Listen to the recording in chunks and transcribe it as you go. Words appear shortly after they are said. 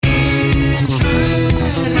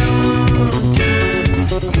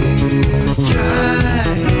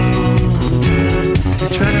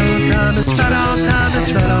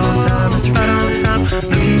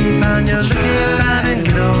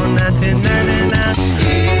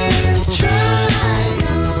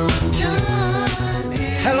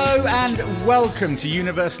welcome to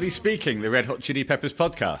Universally Speaking, the Red Hot Chili Peppers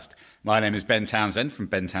podcast. My name is Ben Townsend from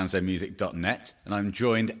bentownsendmusic.net, and I'm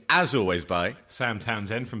joined, as always, by... Sam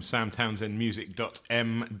Townsend from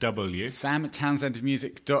samtownsendmusic.mw.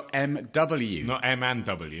 samtownsendmusic.mw. Not M and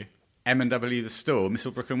W. M and W, the store,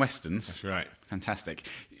 Misselbrook and Westons. That's right. Fantastic.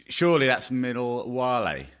 Surely that's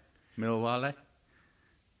Middlewale. Middlewale?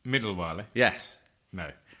 Middlewale? Yes. No.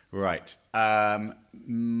 Right. I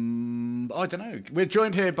don't know. We're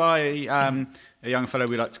joined here by a young fellow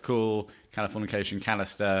we like to call Californication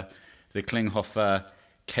Callister, the Klinghoffer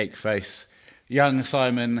Cake Face, young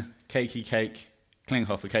Simon Cakey Cake,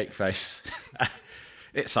 Klinghoffer Cake Face.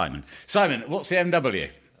 It's Simon. Simon, what's the MW?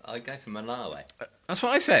 I go for Malawi. That's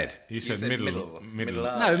what I said. You said middle. No,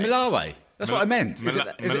 Malawi. That's what I meant. Is it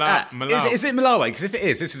Malawi? Because if it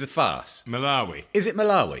is, this is a farce. Malawi. Is it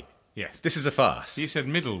Malawi? Yes. This is a farce. You said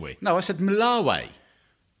Middlewy. No, I said Malawi.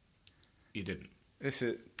 You didn't. This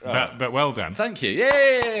is. But well done. Thank you.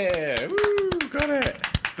 Yeah. Woo, got it.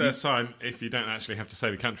 First time if you don't actually have to say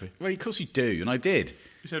the country. Well, of course you do, and I did.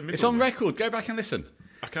 You said It's on record. Go back and listen.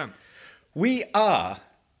 I can't. We are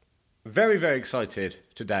very, very excited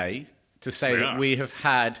today to say that we have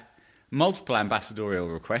had multiple ambassadorial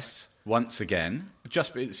requests once again.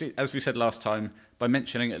 Just as we said last time, by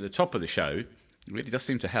mentioning it at the top of the show, it really does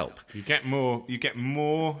seem to help. You get more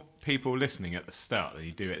people listening at the start than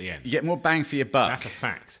you do at the end. You get more bang for your buck. That's a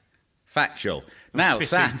fact. Factual. Now,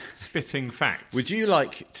 Sam, spitting facts. would you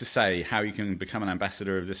like to say how you can become an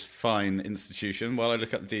ambassador of this fine institution while I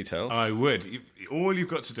look up the details? I would. All you've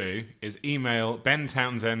got to do is email Ben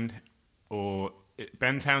Townsend or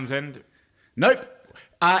Ben Townsend. Nope.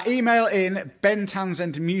 Email in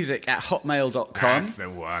bentownsendmusic@hotmail.com. That's the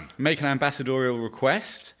one. Make an ambassadorial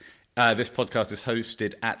request. This podcast is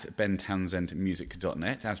hosted at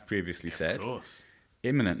bentownsendmusic.net, as previously said. Of course.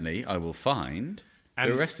 Imminently, I will find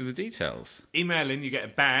the rest of the details. Email in, you get a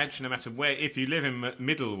badge, no matter where. If you live in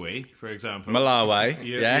Middlewy, for example, Malawi,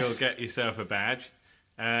 yes. You'll get yourself a badge.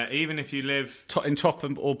 Even if you live in top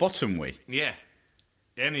or bottom we. Yeah,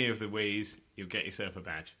 any of the wees, you'll get yourself a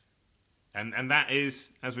badge. And that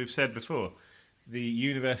is, as we've said before, the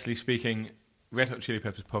Universally Speaking Red Hot Chili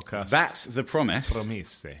Peppers podcast. That's the promise.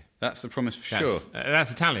 Promise. That's the promise for sure.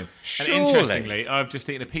 That's Italian. Surely. And interestingly, I've just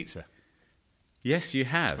eaten a pizza. Yes, you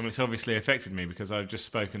have. And it's obviously affected me because I've just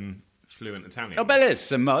spoken fluent Italian. Oh,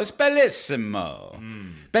 bellissimo. It's bellissimo.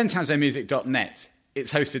 bentownsendmusic.net.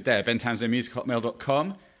 It's hosted there.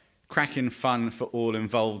 bentownsendmusic@hotmail.com. Cracking fun for all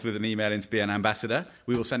involved with an email in to be an ambassador.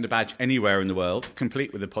 We will send a badge anywhere in the world,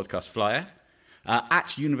 complete with a podcast flyer.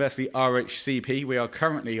 At University RHCP, we are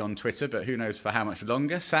currently on Twitter, but who knows for how much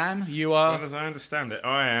longer. Sam, you are... Well, as I understand it,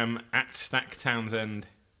 I am at Stack Townsend.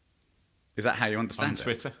 Is that how you understand it? On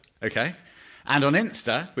Twitter. Okay. And on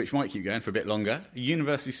Insta, which might keep going for a bit longer,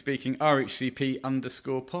 University Speaking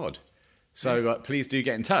RHCP_pod. So please do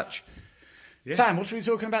get in touch. Yeah. Sam, what are we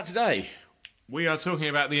talking about today? We are talking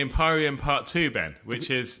about the Empyrean Part 2, Ben, which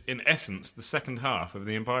is, in essence, the second half of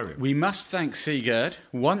the Empyrean. We must thank Sigurd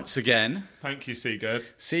once again. Thank you, Sigurd.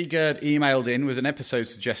 Sigurd emailed in with an episode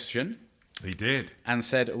suggestion. He did. And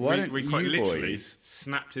said, why don't we quite you literally boys...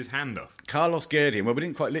 snapped his hand off. Carlos Gurdian. Well, we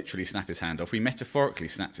didn't quite literally snap his hand off. We metaphorically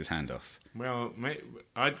snapped his hand off. Well, mate,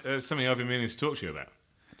 something I've been meaning to talk to you about.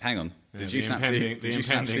 Hang on. Did you snap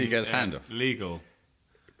Sigurd's hand off? Legal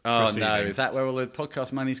Oh, no. Is that where all the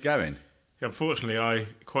podcast money's going? Unfortunately, I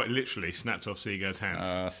quite literally snapped off Sigurd's hand.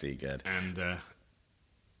 Ah, Sigurd. And,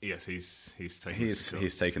 yes, he's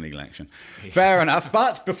taken legal action. Fair enough.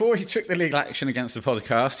 But before he took the legal action against the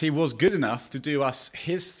podcast, he was good enough to do us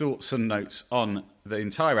his thoughts and notes on the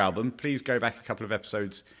entire album. Please go back a couple of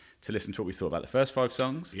episodes to listen to what we thought about the first 5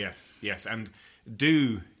 songs. Yes. And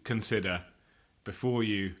do consider, before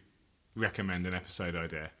you recommend an episode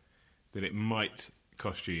idea, that it might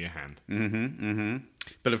cost you your hand.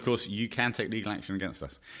 But of course, you can take legal action against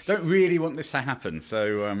us. Don't really want this to happen,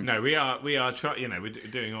 so no, we are we're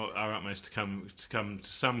doing our utmost to come to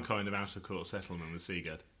some kind of out of court settlement with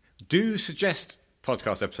Sigurd. Do suggest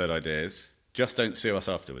podcast episode ideas. Just don't sue us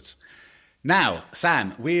afterwards. Now,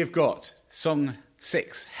 Sam, we have got song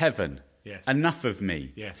 6, Heaven. Yes. Enough of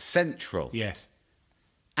Me. Yes. Central. Yes.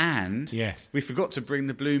 And we forgot to bring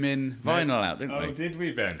the bloomin' vinyl out, didn't we? Oh, did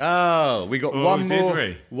we, Ben? Oh, we got one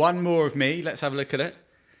more of me. Let's have a look at it.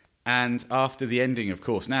 And after the ending, of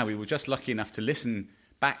course. Now, we were just lucky enough to listen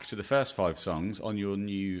back to the first 5 songs on your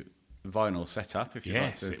new vinyl setup, if you'd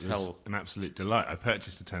like to tell. Was an absolute delight. I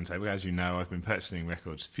purchased a turntable. As you know, I've been purchasing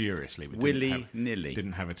records furiously. Willy-nilly.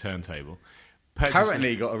 Didn't have a turntable.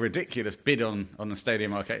 Currently got a ridiculous bid on the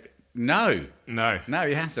Stadium Arcade. No. No. No,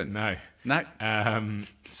 he hasn't. No. No.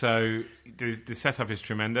 So the setup is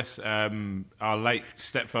tremendous. Our late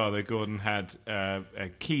stepfather, Gordon, had a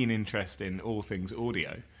keen interest in all things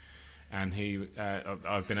audio. And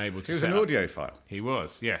I've been able to He was an audiophile. He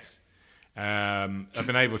was, yes. I've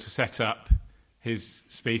been able to set up his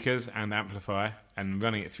speakers and amplifier and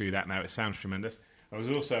running it through that now. It sounds tremendous. I was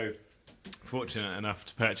also fortunate enough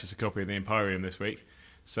to purchase a copy of the Empyrean this week.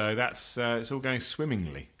 So that's it's all going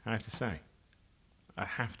swimmingly, I have to say. I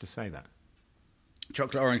have to say that.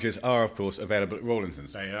 Chocolate oranges are, of course, available at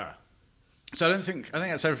Rawlinson's. They are. So I think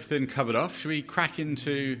that's everything covered off. Should we crack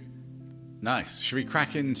into... Nice. Should we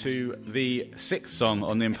crack into the 6th song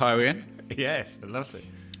on the Empyrean? Yes, I love it.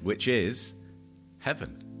 Which is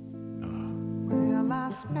Heaven. Well,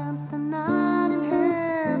 I spent the night in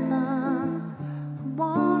heaven. I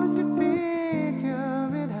wanted to figure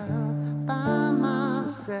it out by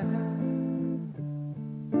myself.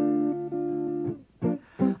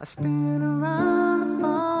 I spin around the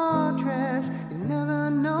fortress. You never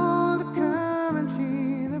know the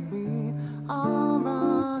currency that we all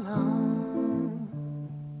run on.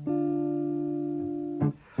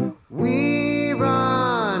 We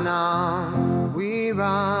run on. We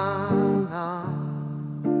run on.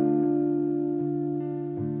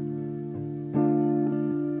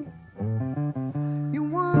 You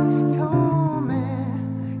once told me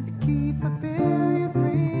you keep a billion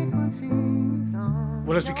frequencies on.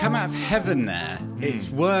 Well, as we come out of heaven there, it's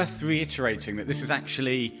worth reiterating that this is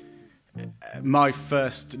actually my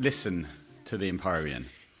first listen to the Empyrean.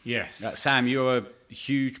 Yes. Sam, you're a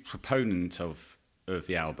huge proponent of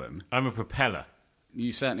the album. I'm a propeller.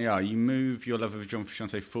 You certainly are. You move your love of John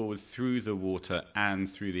Frusciante forward through the water and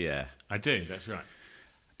through the air. I do, that's right.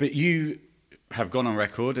 But you have gone on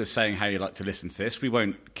record as saying how you like to listen to this. We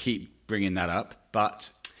won't keep bringing that up, but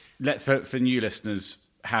for new listeners,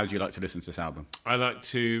 how do you like to listen to this album? I like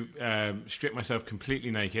to strip myself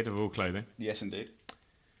completely naked of all clothing Yes, indeed.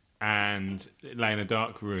 and lay in a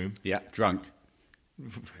dark room. Yeah, drunk.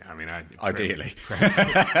 I mean, Ideally.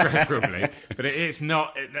 preferably, but it's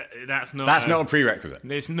not. That's not. That's not a prerequisite.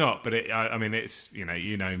 It's not, but I mean, it's you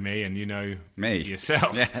know me, and you know Me.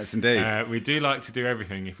 yourself. Yes, indeed. We do like to do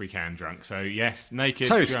everything if we can drunk. So yes, naked,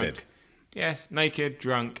 Toasted. drunk. Yes, naked,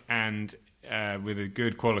 drunk, and with a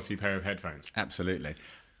good quality pair of headphones. Absolutely.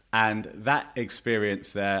 And that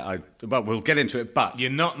experience there, we'll get into it, but... You're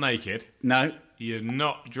not naked. No, You're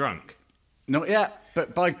not drunk. not yet,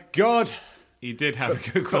 but by God... You did have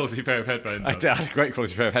a good quality pair of headphones. I had a great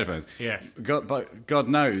quality pair of headphones. Yes. God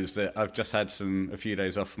knows that I've just had a few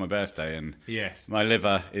days off for my birthday, and Yes. my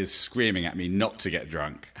liver is screaming at me not to get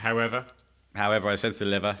drunk. However, I said to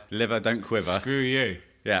the liver, don't quiver. screw you.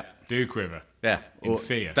 Yeah, Do quiver. yeah. In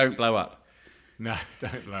fear. Don't blow up, No,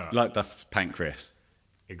 don't blow up. like Duff's pancreas.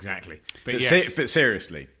 Exactly. But But, yes, but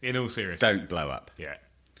seriously, in all seriousness. don't blow up. Yeah,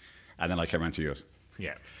 And then I came round to yours.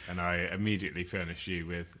 yeah. And I immediately furnished you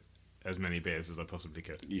with as many beers as I possibly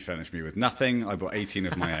could. You furnished me with nothing. I bought 18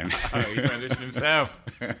 of my own. Oh, he furnished himself.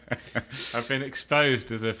 I've been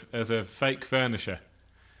exposed as a fake furnisher.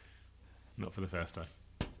 Not for the first time.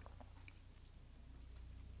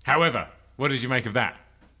 However, what did you make of that?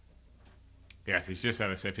 Yes, he's just had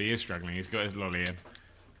a sip. He is struggling. He's got his lolly in.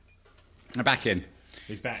 I'm back in.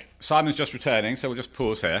 He's back. Simon's just returning, so we'll just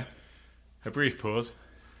pause here. A brief pause.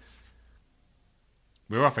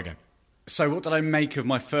 We're off again. So what did I make of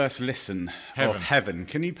my first listen of Heaven?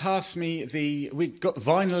 Can you pass me we got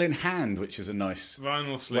vinyl in hand, which is a nice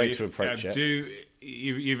Vinyl sleeve. way to approach it.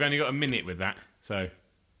 You've only got a minute with that, so...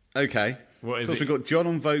 Okay. What is Of course, it? we've got John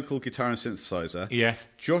on vocal, guitar and synthesizer. Yes.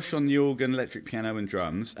 Josh on the organ, electric piano and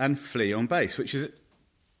drums. And Flea on bass, which is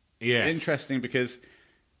Yes. interesting because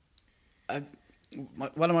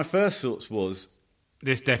one of my first thoughts was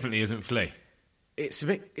This definitely isn't Flea. it's a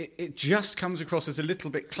bit. It just comes across as a little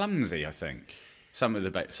bit clumsy. I think some of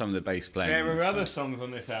the bass playing. There on are this other song. songs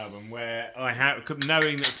on this album where I have,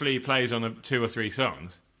 knowing that Flea plays on 2 or 3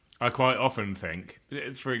 songs, I quite often think,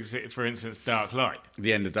 for instance, Dark Light.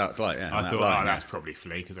 The end of Dark Light. Yeah, I that thought, line, that's probably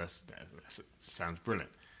Flea because that sounds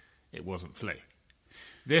brilliant. It wasn't Flea.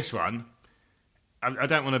 This one, I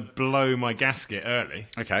don't want to blow my gasket early,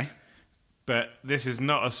 okay. but this is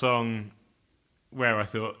not a song where I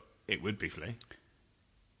thought it would be Flea.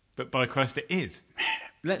 But by Christ, it is.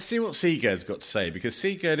 Let's see what Sigurd's got to say, because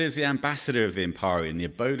Sigurd is the ambassador of the Empyrean, the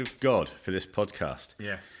abode of God for this podcast.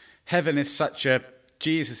 Yeah. Heaven is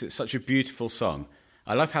it's such a beautiful song.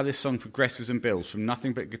 I love how this song progresses and builds from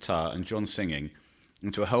nothing but guitar and John singing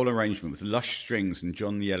into a whole arrangement with lush strings and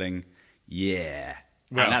John yelling, yeah.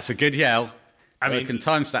 Well- and that's a good yell. I So mean, I can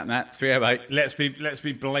timestamp that 308. let's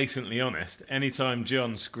be blatantly honest. Anytime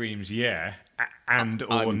John screams "yeah"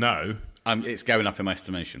 or "no," It's going up in my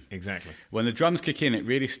estimation. exactly. When the drums kick in, it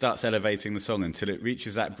really starts elevating the song until it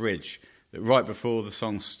reaches that bridge that right before the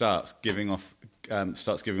song starts giving off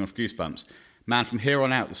goosebumps. Man, from here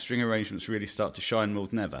on out, the string arrangements really start to shine more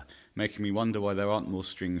than ever, making me wonder why there aren't more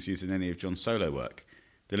strings used in any of John's solo work.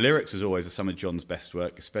 The lyrics, as always, are some of John's best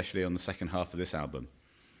work, especially on the second half of this album.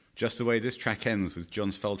 Just the way this track ends with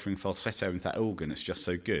John's faltering falsetto into that organ, it's just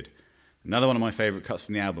so good. Another one of my favourite cuts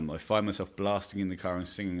from the album, I find myself blasting in the car and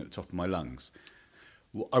singing at the top of my lungs.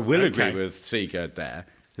 I will agree with Sigurd there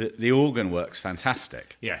that the organ works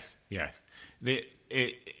fantastic. Yes.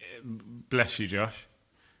 Bless you, Josh.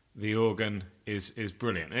 The organ is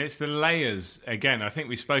brilliant. And it's the layers, again, I think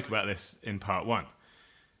we spoke about this in part one.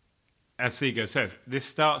 As Sigurd says, this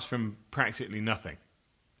starts from practically nothing.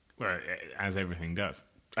 Well, as everything does.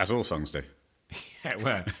 As all songs do. Yeah,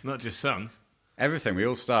 well, not just songs. Everything. We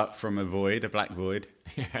all start from a void, a black void.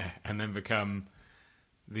 Yeah, and then become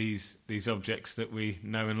these objects that we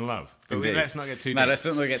know and love. But Indeed. let's not get too deep. No, let's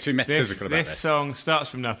not get too metaphysical about this. This song starts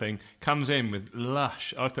from nothing, comes in with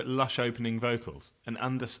lush, I've put lush opening vocals, an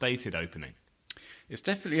understated opening. It's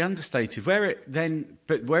definitely understated. Where it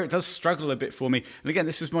does struggle a bit for me, and again,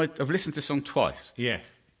 I've listened to this song twice, Yes.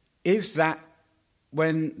 is that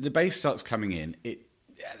when the bass starts coming in,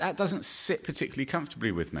 that doesn't sit particularly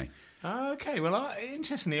comfortably with me. Okay, well,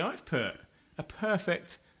 interestingly, I've put a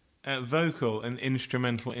perfect vocal and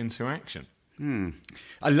instrumental interaction.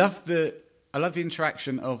 I love the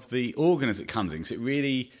interaction of the organ as it comes in, because it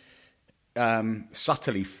really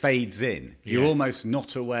subtly fades in. You're Yes. almost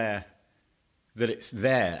not aware that it's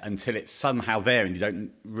there until it's somehow there, and you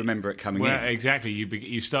don't remember it coming Well, in. exactly.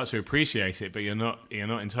 You start to appreciate it, but you're not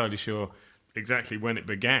entirely sure exactly when it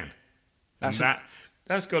began. That's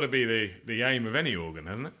got to be the aim of any organ,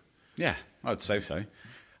 hasn't it? Yeah, I'd say so.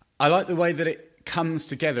 I like the way that it comes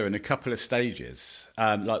together in a couple of stages.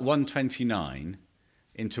 Like 129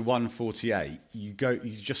 into 148, you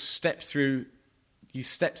just step through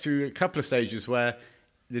a couple of stages where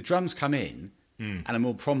the drums come in and are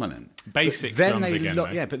more prominent. Basic But then drums they again,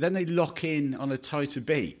 though. but then they lock in on a tighter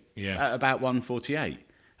beat at about 148,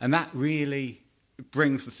 and that really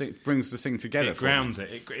brings the thing together. It grounds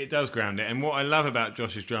it. It does ground it. And what I love about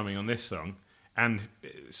Josh's drumming on this song, and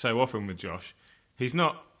so often with Josh, he's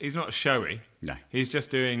not showy. No. He's just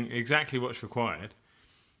doing exactly what's required,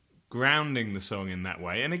 grounding the song in that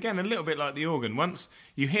way. And again, a little bit like the organ. Once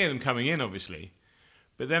you hear them coming in, obviously,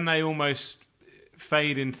 but then they almost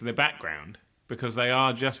fade into the background because they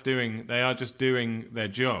are just doing their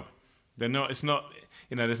job. They're not. It's not.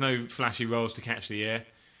 There's no flashy rolls to catch the air.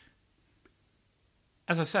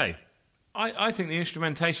 As I say, I think the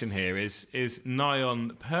instrumentation here is nigh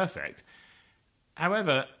on perfect.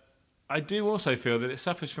 However, I do also feel that it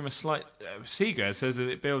suffers from a slight... Sigurd says that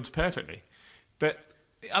it builds perfectly. But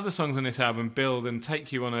the other songs on this album build and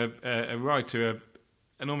take you on a ride to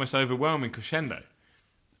an almost overwhelming crescendo.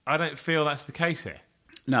 I don't feel that's the case here.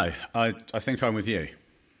 No, I think I'm with you.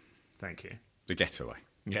 Thank you. The getaway.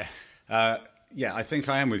 Yes. Yeah, I think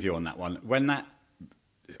I am with you on that one. When that,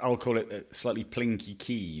 I'll call it a slightly plinky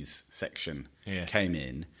keys section Yes. came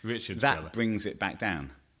in, Richard's that brother. brings it back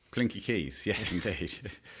down. Plinky keys, yes,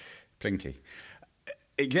 indeed. Plinky.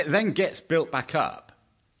 Then gets built back up,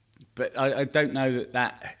 but I don't know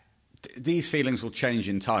that these feelings will change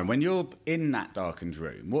in time. When you're in that darkened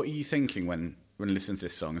room, what are you thinking when listening to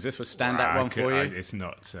this song? Is this a standout one for you? It's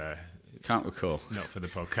not. Can't recall. Not for the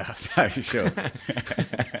podcast. No, sure.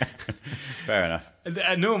 Fair enough.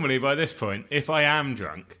 Normally, by this point, if I am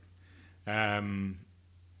drunk, there's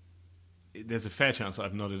a fair chance that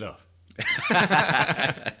I've nodded off.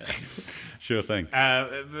 Sure thing.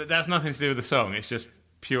 But that's nothing to do with the song. It's just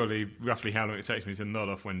purely roughly how long it takes me to nod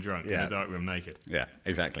off when drunk in Yeah. a dark room naked. Yeah,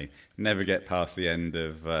 exactly. Never get past the end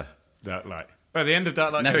of... Dark Light. Well, the end of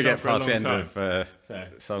Dark Light never goes on get for a past the long end time.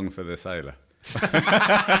 of Song for the Sailor.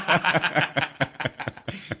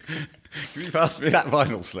 Can you pass me that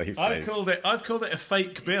vinyl sleeve, please? I've called it a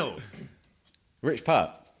fake build. Which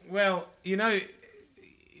part? Well,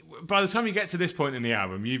 by the time you get to this point in the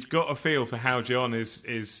album, you've got a feel for how John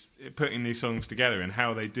is putting these songs together and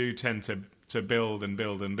how they do tend to build and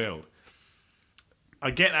build and build. I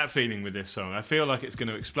get that feeling with this song. I feel like it's going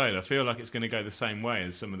to explode. I feel like it's going to go the same way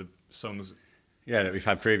as some of the songs Yeah, that we've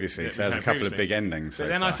had previously. that So there's a we've couple had of big endings. But so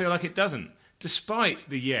then far. I feel like it doesn't. Despite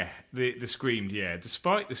the screamed yeah,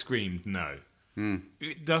 despite the screamed no,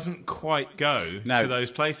 it doesn't quite go to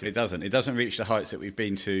those places. It doesn't. It doesn't reach the heights that we've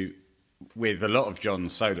been to with a lot of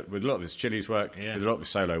John's solo, with a lot of his Chili's work, Yeah. with a lot of his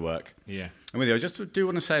solo work. Yeah. And with you, I just do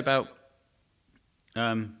want to say about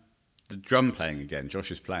the drum playing again,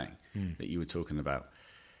 Josh's playing that you were talking about.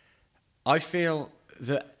 I feel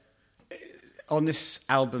that on this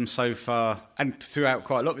album so far, and throughout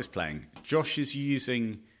quite a lot of his playing, Josh is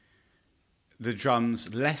using the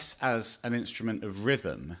drums less as an instrument of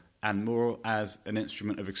rhythm and more as an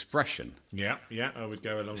instrument of expression. Yeah, I would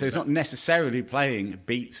go along So with he's not necessarily playing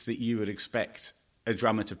beats that you would expect a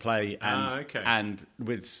drummer to play and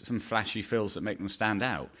with some flashy fills that make them stand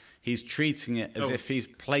out. He's treating it as if he's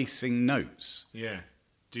placing notes. Yeah.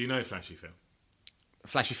 Do you know Flashy Phil?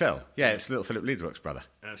 Flashy Phil? Yeah, it's Little Philip Leadwork's brother.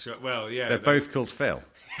 That's right. Well, yeah. They're both called Phil.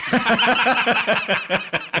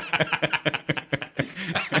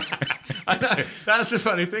 I know. That's the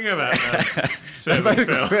funny thing about that. They're both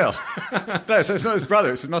called Phil. No, so it's not his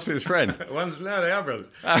brother, it must be his friend. No, they are brothers.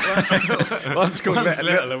 One's called One's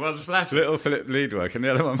little and one's Flashy. Little Philip Leadwork, and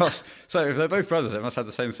the other one must... So if they're both brothers, they must have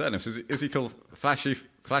the same surname. So is he called Flashy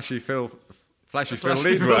Phil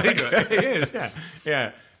Leadwork? He is,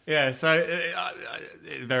 yeah. So,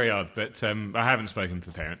 very odd, but I haven't spoken to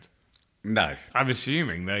the parents. No. I'm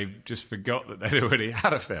assuming they just forgot that they'd already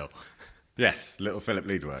had a Phil. Yes, Little Philip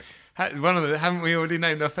Leadwork. Haven't we already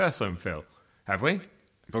named our first son Phil? Have we?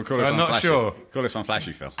 But call this I'm one not Flashy. sure. Call this one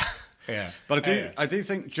Flashy Phil. Yeah. But I do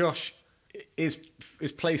think Josh is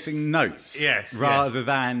placing notes Yes, rather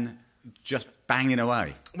than just banging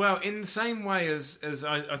away. Well, in the same way as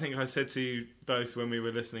I think I said to you both when we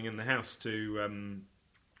were listening in the house to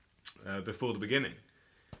Before the Beginning,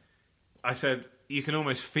 I said you can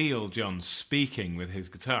almost feel John speaking with his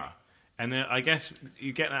guitar. And I guess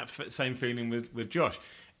you get that same feeling with Josh.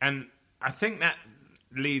 And I think that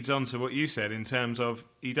leads on to what you said in terms of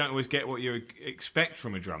you don't always get what you expect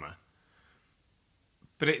from a drummer.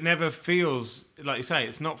 But it never feels, like you say,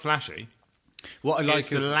 it's not flashy. What I like It's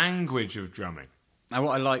the language of drumming. And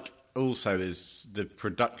what I like also is the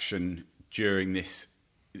production during this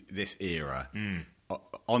era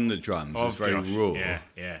on the drums is very Josh. raw.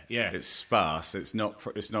 Yeah. It's sparse. It's not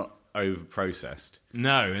over processed.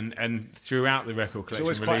 No, and throughout the record It's collection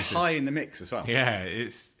always releases, quite high in the mix as well. Yeah,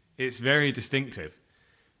 it's very distinctive,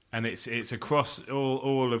 and it's across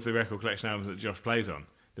all of the record collection albums that Josh plays on.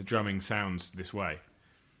 The drumming sounds this way.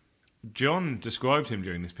 John described him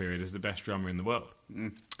during this period as the best drummer in the world.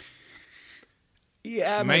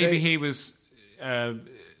 Yeah, Maybe he was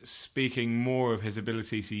speaking more of his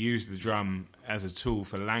ability to use the drum as a tool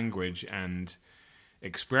for language and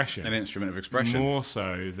expression, an instrument of expression, more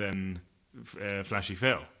so than Flashy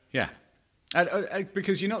Phil. Yeah,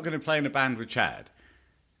 because you're not going to play in a band with Chad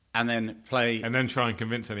and then try and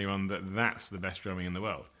convince anyone that that's the best drumming in the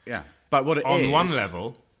world. Yeah, but what it on is, one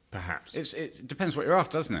level, perhaps it depends what you're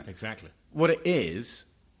after, doesn't it? Exactly. What it is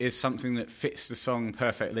something that fits the song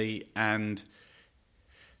perfectly, and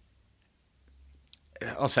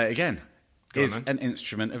I'll say it again, is an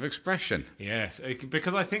instrument of expression. Yes,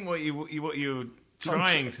 because I think what you're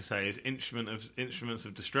trying to say is instruments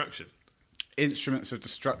of destruction. Instruments of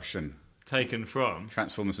Destruction. Taken from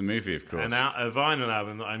Transformers the movie, of course. a vinyl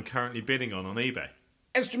album that I'm currently bidding on eBay.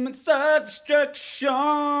 Instruments of Destruction.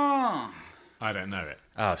 I don't know it.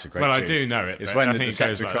 Oh, it's a great Well, tune. I do know it. It's but when I the think it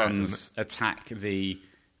goes like that, Decepticons doesn't attack the it?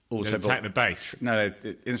 Autobot. They attack the base. No,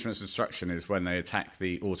 the Instruments of Destruction is when they attack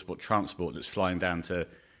the Autobot transport that's flying down to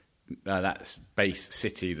that base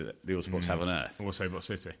city that the Autobots have on Earth. Autobot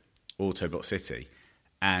City. Autobot City.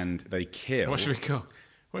 And they kill... What should we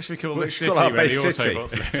call What this should we city call our where the base city?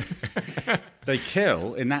 Autobots live? They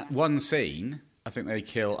kill, in that one scene, I think they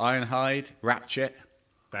kill Ironhide, Ratchet.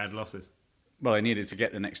 Bad losses. Well, they needed to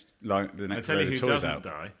get the next I load tell you of who toys doesn't out.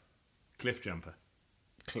 die. Cliff Jumper.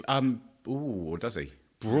 Or does he?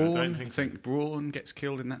 Brawn? don't I think so. think Brawn gets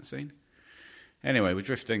killed in that scene. Anyway, we're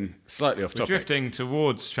drifting slightly off We're topic. drifting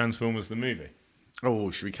towards Transformers the movie.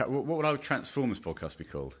 Oh, should we cut? What would our Transformers podcast be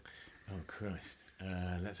called? Oh, Christ.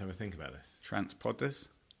 Let's have a think about this. Transpodders?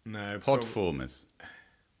 No. Podformers?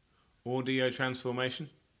 Audio transformation?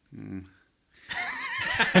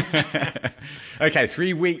 Okay,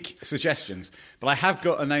 3 week suggestions. But I have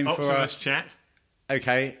got a name Optimus for Chat?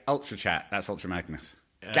 Okay, Ultra Chat. That's Ultra Magnus.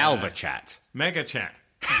 Galva Chat. Mega Chat?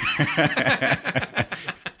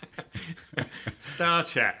 Star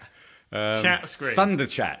Chat? Chat Screen? Thunder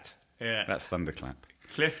Chat. Yeah. That's Thunderclap.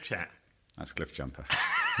 Cliff Chat? That's Cliff Jumper.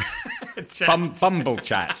 Chat. Bumble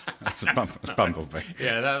Chat. That's Bumblebee.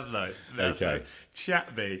 Yeah, that's nice. That's Okay. nice.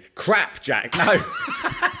 Chat Bee. Crap Jack. No.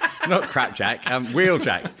 Not Crap Jack. Wheel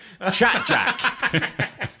Jack. Chat Jack.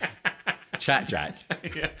 Chat Jack.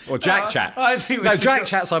 Yeah. Or Jack Chat. I think we No, should Jack call-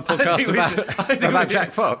 Chat's our I think podcast we should- I think about we-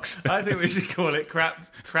 Jack Fox. I think we should call it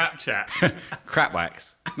Crap Chat. Crap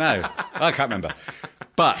Wax. No, I can't remember.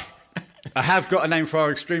 But I have got a name for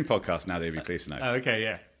our extreme podcast now that you'd be pleased to know. Oh, okay,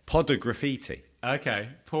 yeah. Podder Graffiti. Okay,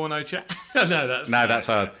 porno chat. No, that's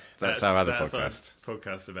our other podcast. Our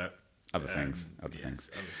podcast about Other things.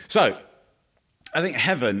 things. So, I think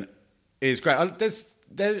Heaven is great.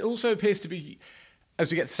 There also appears to be,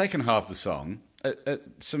 as we get to the second half of the song,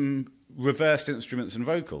 some reversed instruments and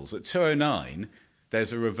vocals. At 2:09,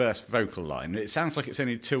 there's a reversed vocal line. It sounds like it's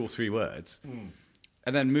only 2 or 3 words.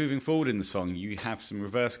 And then moving forward in the song, you have some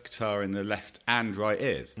reverse guitar in the left and right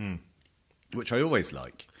ears, which I always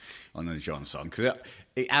like on a John song, because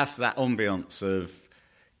it adds that ambience of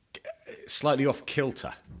slightly off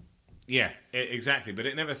kilter. Yeah, exactly. But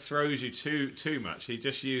it never throws you too much. He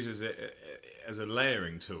just uses it as a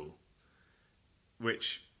layering tool,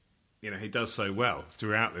 which he does so well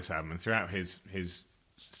throughout this album and throughout his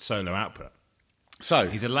solo output. So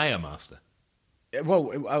he's a layer master.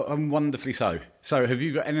 Well, I'm wonderfully so. So, have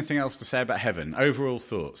you got anything else to say about Heaven? Overall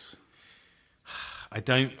thoughts? I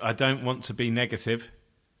don't want to be negative,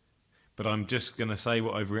 but I'm just going to say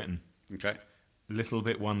what I've written. Okay. Little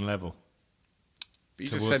bit one level. You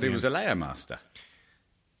just said he was a layer master.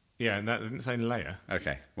 Yeah, and that didn't say layer.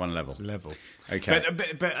 Okay, one level. Level. Okay.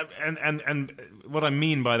 But and what I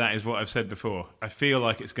mean by that is what I've said before. I feel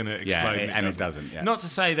like it's going to explode, and it doesn't. Yeah. Not to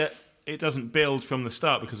say that it doesn't build from the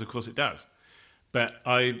start, because of course it does. But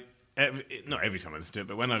not every time I listen to it,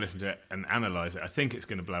 but when I listen to it and analyse it, I think it's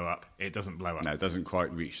going to blow up. It doesn't blow up. No, it doesn't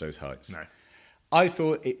quite reach those heights. No. I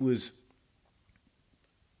thought it was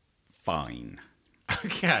fine.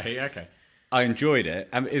 Okay. I enjoyed it.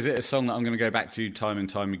 Is it a song that I'm going to go back to time and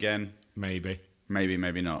time again? Maybe,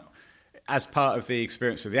 maybe not. As part of the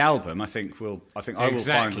experience of the album, I think I will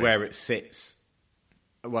find where it sits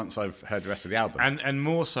once I've heard the rest of the album. And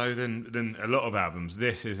more so than a lot of albums,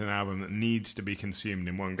 this is an album that needs to be consumed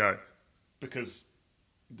in one go, because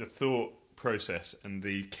the thought process and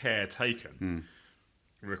the care taken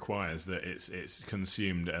requires that it's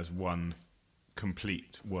consumed as one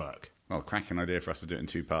complete work. Well, cracking idea for us to do it in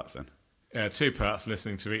 2 parts then. 2 parts,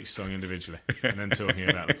 listening to each song individually and then talking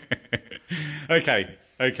about them. Okay.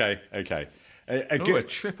 A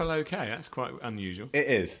triple okay, that's quite unusual. It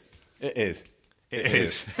is. Okay.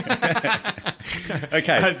 It's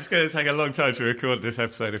going to take a long time to record this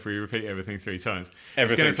episode if we repeat everything 3 times.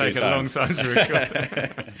 Everything it's going to take a long time to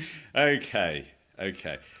record. Okay.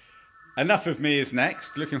 Enough of Me is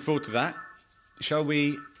next. Looking forward to that. Shall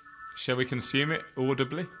we consume it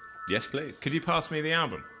audibly? Yes, please. Could you pass me the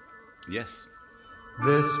album? Yes.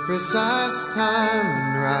 This precise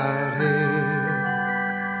time right here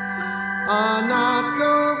are not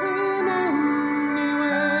going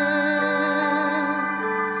anywhere.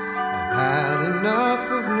 I've had enough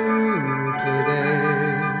of new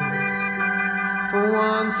todays. For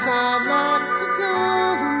once I'd like to go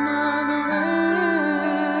another way.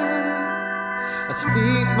 I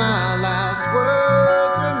speak my last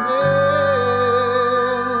words and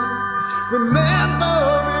then remember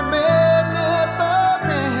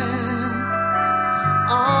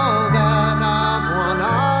all that I've won,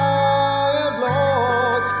 I have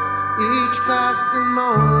lost. Each passing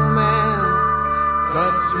moment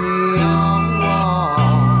cuts me off.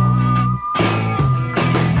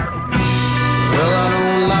 Well, I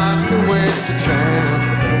don't like to waste a chance,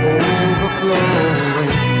 but they're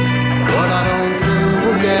overflowing. What I don't do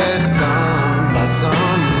will get done by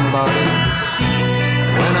somebody.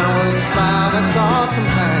 When I was 5, I saw some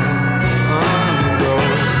plans ungrow.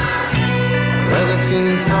 Well, it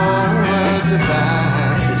seemed 4 words are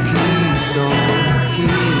back, but keep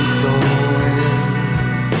going,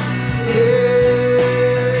 yeah.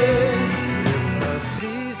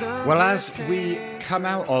 Well, as we come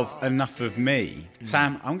out of Enough of Me,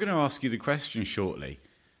 Sam, I'm going to ask you the question shortly.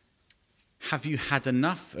 Have you had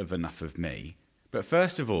enough of me? But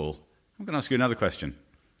first of all, I'm going to ask you another question.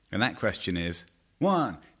 And that question is,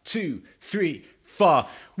 1, 2, 3, 4.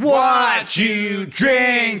 What you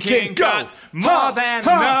drinking? Go! More than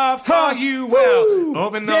enough for you, well.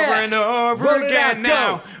 Over and over and over Roll it again out,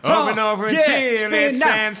 now. go. Over and over until it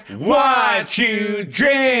stands. What you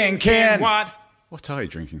drinking? What are you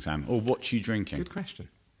drinking, Sam? Or what you drinking? Good question.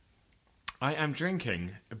 I am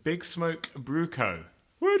drinking a Big Smoke Bruco.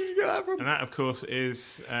 Where did you get that from? And that, of course,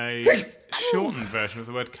 is a shortened version of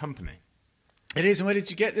the word company. It is, and where did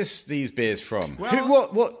you get these beers from? Well,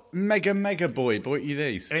 What mega boy bought you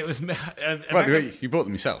these? It was... you bought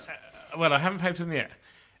them yourself. Well, I haven't paid for them yet.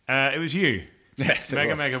 It was you, Yes,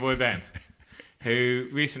 Mega Boy Ben, who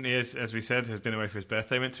recently, as we said, has been away for his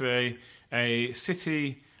birthday, went to a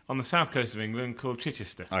city on the south coast of England called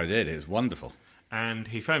Chichester. I did, it was wonderful. And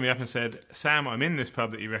he phoned me up and said, Sam, I'm in this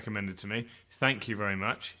pub that you recommended to me. Thank you very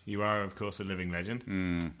much. You are, of course, a living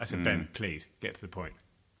legend. I said, Ben, please, get to the point.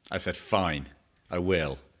 I said, fine, I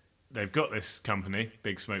will. They've got this company,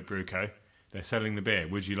 Big Smoke Brew Co. They're selling the beer.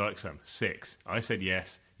 Would you like some? 6. I said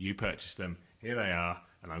yes. You purchased them. Here they are,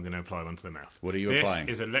 and I'm going to apply one to the mouth. What are you applying?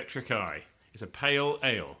 This is Electric Eye. It's a pale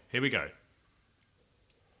ale. Here we go.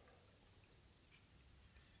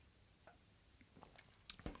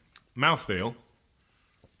 Mouthfeel,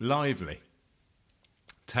 lively.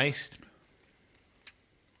 Taste,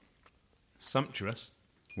 sumptuous.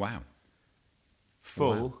 Wow.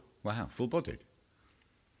 Full. Wow, full-bodied.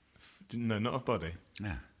 No, not of body.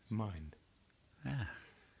 Yeah. Mind.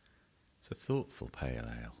 It's a thoughtful pale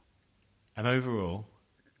ale. And overall,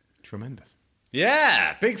 tremendous.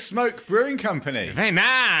 Yeah, Big Smoke Brewing Company. Very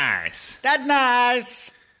nice. That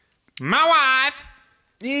nice. My wife.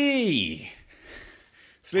 Yee.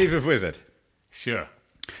 Sleeve of Wizard. Sure.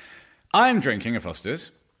 I'm drinking a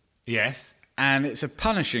Foster's, Yes. and it's a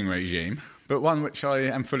punishing regime, but one which I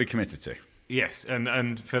am fully committed to. Yes,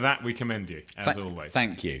 and for that we commend you, as always.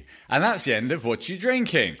 Thank you. And that's the end of What You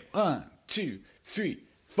Drinking. 1, 2, 3,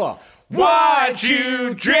 4. What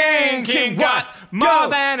you drinking? What more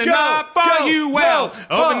than enough for you? Well,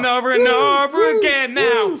 over and over and over again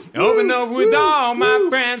now. Over and over with all my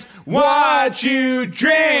friends. What you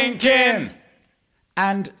drinking?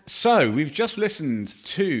 And so we've just listened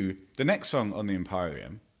to the next song on the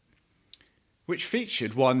Empyrean, which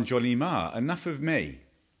featured one Johnny Marr, Enough of Me.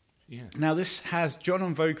 Yeah. Now this has John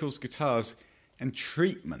on vocals, guitars, and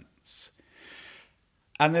treatments.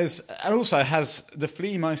 And also has the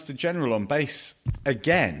Fleameister General on bass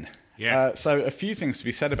again. Yes. So a few things to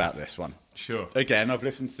be said about this one. Sure. Again, I've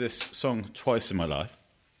listened to this song twice in my life.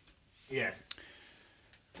 Yes.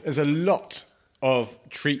 There's a lot of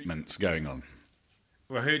treatments going on.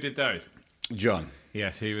 Well, who did those? John.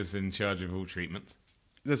 Yes, he was in charge of all treatments.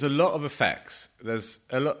 There's a lot of effects. There's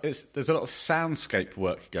a lot of soundscape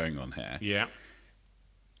work going on here. Yeah.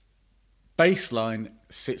 Bassline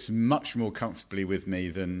sits much more comfortably with me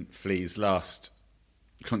than Flea's last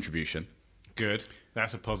contribution. Good.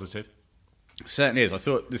 That's a positive. Certainly is. I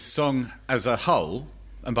thought this song as a whole,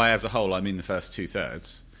 and by as a whole I mean the first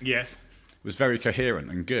 2/3, Yes. was very coherent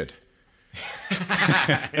and good.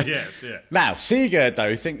 Yes, yeah. Now, Sigurd,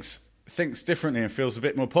 though, thinks differently and feels a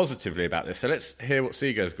bit more positively about this. So let's hear what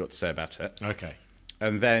Sigurd's got to say about it. Okay.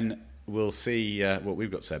 And then we'll see what we've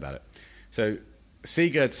got to say about it. So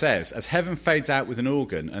Sigurd says, as heaven fades out with an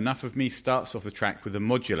organ, Enough of Me starts off the track with a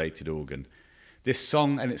modulated organ. This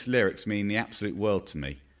song and its lyrics mean the absolute world to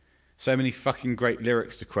me. So many fucking great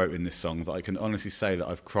lyrics to quote in this song that I can honestly say that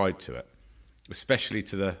I've cried to it. Especially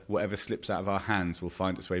to the whatever slips out of our hands will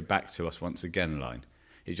find its way back to us once again line.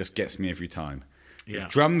 It just gets me every time. Yeah. The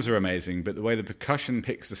drums are amazing, but the way the percussion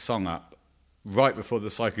picks the song up right before the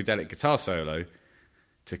psychedelic guitar solo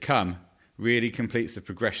to come really completes the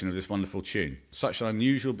progression of this wonderful tune. Such an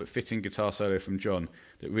unusual but fitting guitar solo from John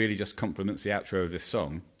that really just complements the outro of this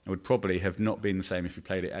song and would probably have not been the same if we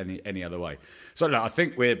played it any other way. So look, I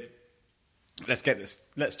think let's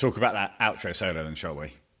talk about that outro solo then, shall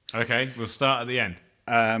we? Okay, we'll start at the end.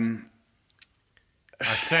 I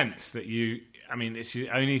sense that it's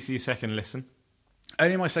only your second listen.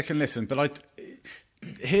 Only my second listen, but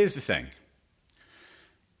here's the thing.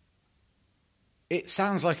 It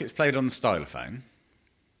sounds like it's played on the stylophone.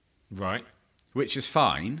 Right. Which is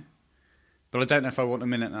fine, but I don't know if I want a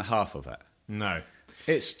minute and a half of it. No.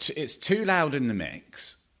 It's too loud in the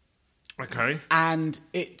mix. Okay. And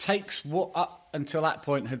it takes what up until that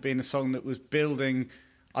point had been a song that was building,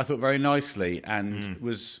 I thought, very nicely and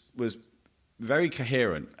was very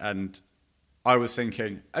coherent. And I was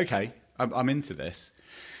thinking, okay, I'm into this.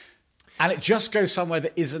 And it just goes somewhere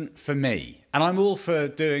that isn't for me. And I'm all for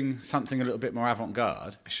doing something a little bit more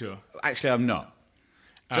avant-garde. Sure. Actually, I'm not.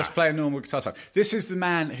 Just play a normal guitar solo. This is the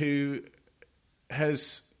man who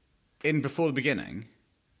has, in Before the Beginning,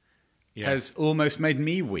 has almost made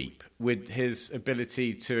me weep with his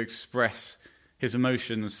ability to express his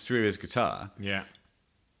emotions through his guitar. Yeah.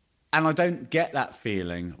 And I don't get that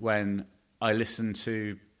feeling when I listen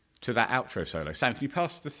to that outro solo. Sam, can you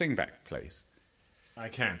pass the thing back, please? I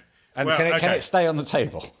can. And can it stay on the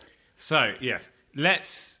table? So, yes.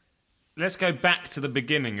 Let's go back to the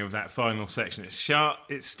beginning of that final section.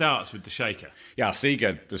 It starts with the shaker. Yeah,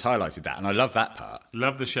 Sigurd has highlighted that, and I love that part.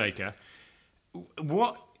 Love the shaker.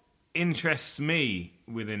 What interests me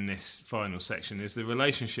within this final section is the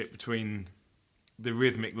relationship between the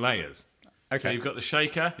rhythmic layers. Okay. So you've got the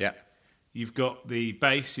shaker, Yeah. you've got the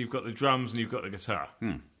bass, you've got the drums, and you've got the guitar.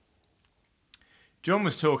 John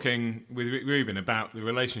was talking with Rick Rubin about the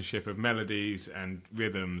relationship of melodies and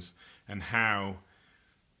rhythms and how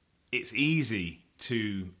it's easy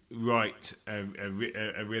to write a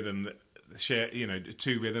rhythm that share,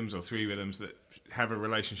 two rhythms or three rhythms that have a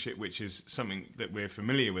relationship which is something that we're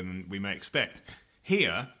familiar with and we may expect.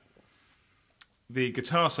 Here, the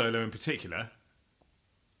guitar solo in particular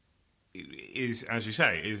is, as you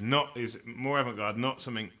say, is more avant-garde, not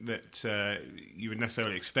something that you would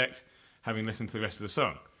necessarily expect having listened to the rest of the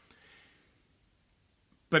song.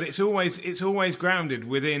 But it's always grounded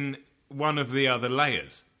within one of the other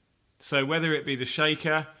layers. So whether it be the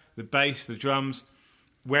shaker, the bass, the drums,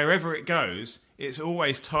 wherever it goes, it's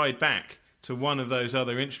always tied back to one of those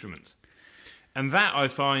other instruments. And that I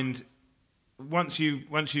find, once you're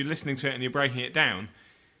listening to it and you're breaking it down,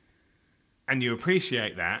 and you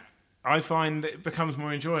appreciate that, I find that it becomes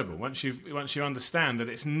more enjoyable. Once you understand that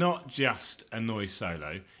it's not just a noise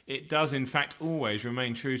solo, it does in fact always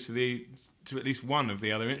remain true to at least one of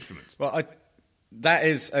the other instruments. Well, that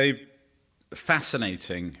is a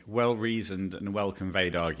fascinating, well-reasoned and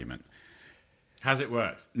well-conveyed argument. Has it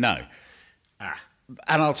worked? No.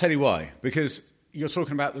 And I'll tell you why. Because you're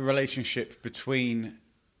talking about the relationship between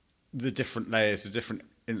the different layers, the different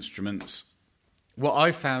instruments. What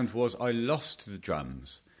I found was I lost the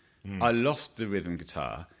drums. I lost the rhythm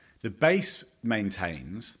guitar. The bass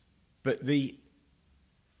maintains, but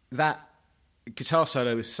that guitar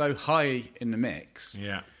solo is so high in the mix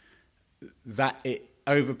that it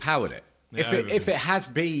overpowered it. If it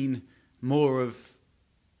had been more of,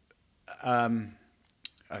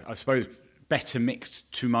 I suppose, better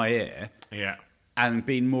mixed to my ear, and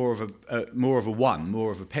been more of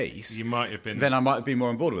a piece, you might have been. Then I might have been more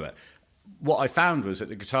on board with it. What I found was that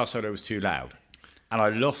the guitar solo was too loud, and I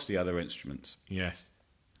lost the other instruments. Yes.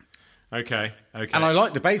 Okay. And I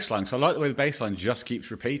like the bass line, so I like the way the bass line just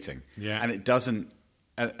keeps repeating. Yeah. And it doesn't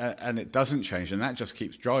change, and that just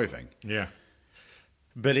keeps driving. Yeah.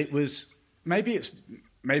 But it was maybe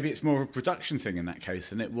it's more of a production thing in that case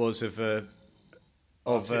than it was of an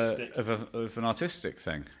artistic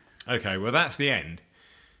thing. Okay. Well, that's the end.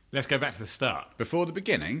 Let's go back to the start. Before the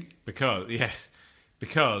beginning, because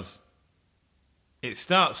it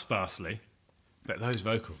starts sparsely, but those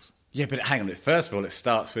vocals. Yeah, but hang on. First of all, it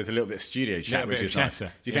starts with a little bit of studio chat, which is nice. Do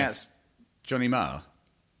you think that's Johnny Marr?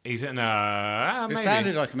 He's maybe. It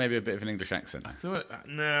sounded like maybe a bit of an English accent. I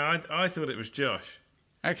thought it was Josh.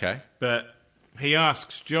 Okay. But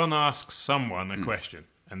John asks someone a question,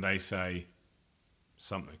 and they say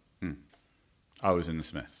something. I was in the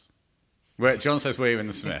Smiths. Where John says, were you in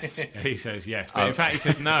the Smiths? He says yes, but in fact he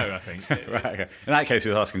says no, I think. Right, okay. In that case, he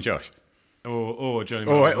was asking Josh. Or Johnny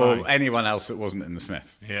Marr. Or anyone else that wasn't in the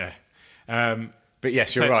Smiths. Yeah. But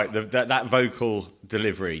yes, you're right. That vocal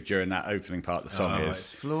delivery during that opening part of the song is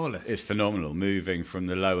flawless. It's phenomenal, moving from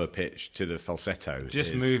the lower pitch to the falsetto.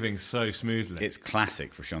 Just moving so smoothly. It's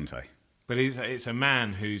classic for Shante. But it's a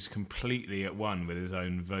man who's completely at one with his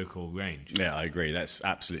own vocal range. Yeah, I agree. That's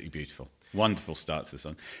absolutely beautiful. Wonderful start to the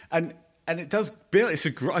song. And it does build.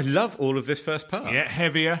 I love all of this first part. Yeah,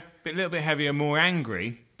 heavier, a little bit heavier, more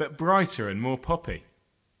angry, but brighter and more poppy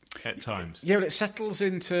at times. Yeah, well, it settles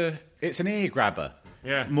into... It's an ear grabber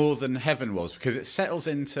more than Heaven was, because it settles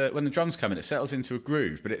into... When the drums come in, it settles into a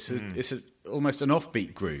groove, but it's almost an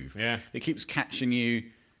offbeat groove. Yeah. It keeps catching you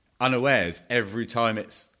unawares every time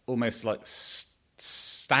it's almost like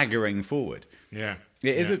staggering forward. Yeah.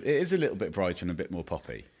 It is a little bit brighter and a bit more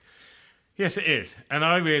poppy. Yes, it is, and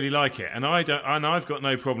I really like it, and I've got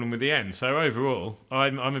no problem with the end. So overall,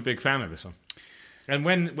 I'm a big fan of this one. And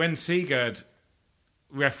when Sigurd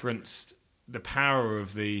referenced the power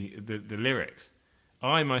of the lyrics,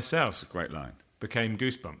 I myself, a great line, became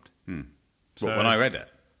goosebumped. So, when I read it,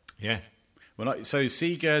 yeah. So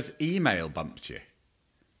Sigurd's email bumped you.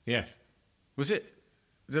 Yes. Was it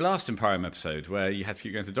the last Imperium episode where you had to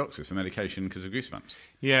keep going to doctors for medication because of goosebumps?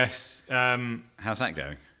 Yes. How's that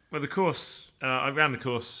going? Well, the course, I ran the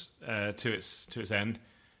course to its end.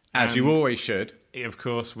 As you always should. Of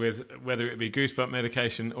course, with whether it be goosebump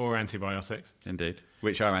medication or antibiotics. Indeed.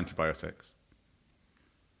 Which are antibiotics?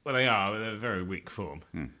 Well, they are. They're a very weak form.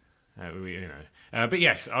 But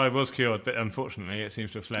yes, I was cured, but unfortunately it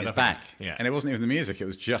seems to have fled it's up. Back. Yeah. And it wasn't even the music, it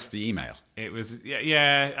was just the email. It was,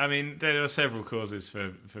 yeah. I mean, there are several causes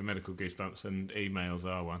for medical goosebumps, and emails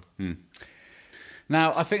are one.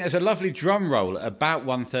 Now, I think there's a lovely drum roll at about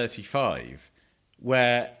 1:35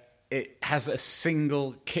 where it has a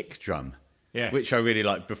single kick drum, which I really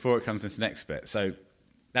like before it comes into the next bit. So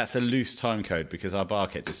that's a loose time code because our bar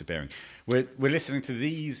kept disappearing. We're listening to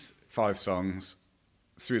these 5 songs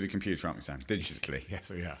through the computer, aren't we, Sam? Digitally. Yes,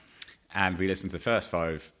 we are. And we listened to the first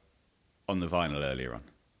 5 on the vinyl earlier on.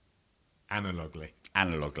 Analogly.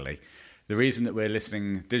 The reason that we're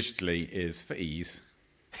listening digitally is for ease.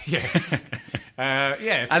 Yes.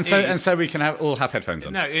 Yeah. And so we can all have headphones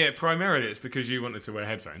on. No, yeah, primarily it's because you wanted to wear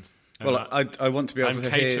headphones. Well, I want to be able I'm to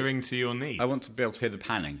catering to your needs. I want to be able to hear the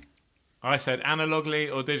panning. I said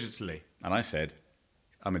analogly or digitally? And I said,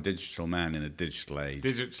 I'm a digital man in a digital age.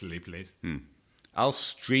 Digitally, please. I'll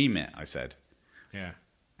stream it, I said. Yeah.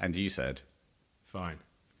 And you said? Fine.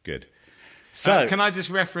 Good. So, can I just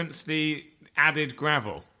reference the added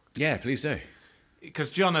gravel? Yeah, please do.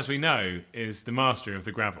 Because John, as we know, is the master of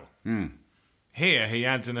the gravel. Here, he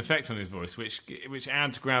adds an effect on his voice, which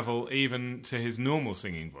adds gravel even to his normal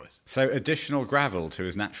singing voice. So additional gravel to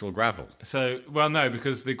his natural gravel. So, well, no,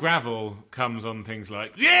 because the gravel comes on things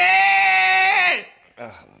like, yeah!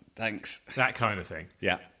 Thanks. That kind of thing.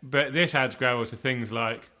 Yeah. But this adds gravel to things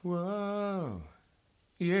like, whoa,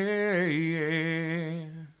 yeah, yeah,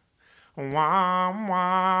 wah,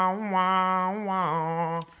 wah, wah,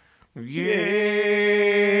 wah, yeah.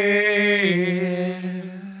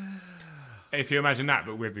 If you imagine that,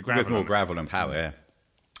 but with the gravel. With more gravel and power,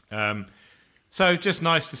 yeah. So just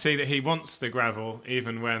nice to see that he wants the gravel,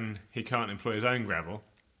 even when he can't employ his own gravel.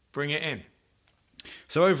 Bring it in.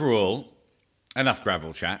 So overall, enough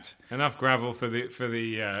gravel chat. Enough gravel for the enough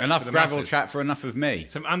for the gravel masses. chat for enough of me.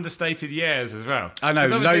 Some understated yeahs as well. I know,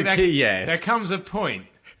 'Cause obviously low-key yeahs. There comes a point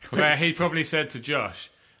where he probably said to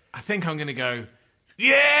Josh, I think I'm going to go,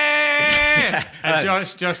 yeah! And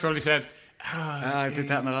Josh probably said, I did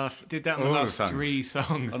that in the last... did that in the all last songs. 3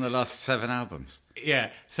 songs. On the last 7 albums. Yeah,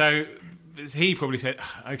 so he probably said,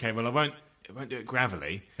 okay, well, I won't do it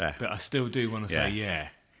gravelly, Yeah. but I still do want to say yeah.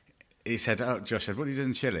 He said, Josh said, what do you do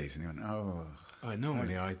in Chili's? And he went, Oh,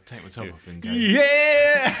 normally I take my top off and go,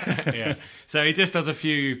 yeah! yeah. So he just does a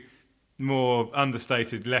few more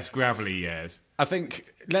understated, less gravelly yeahs. I think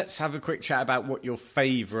let's have a quick chat about what your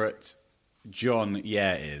favourite John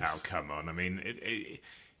is. Oh, come on. I mean,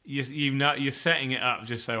 you're setting it up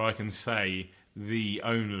just so I can say the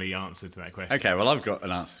only answer to that question. Okay, well, I've got an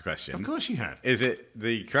answer to the question. Of course you have. Is it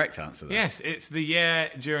the correct answer, then? Yes, it's the yeah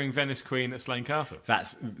during Venice Queen at Slane Castle.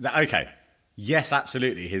 Okay. Yes,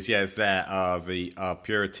 absolutely. His yeahs there are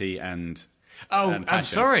purity and... Oh, and I'm passion.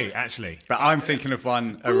 sorry, actually. But I'm thinking of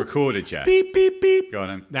a recorded yeah. Beep, beep, beep. Go on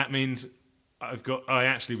then. That means I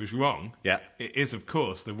actually was wrong. Yeah. It is, of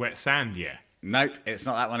course, the Wet Sand yeah. Nope, it's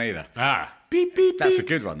not that one either. Beep, beep, That's a beep.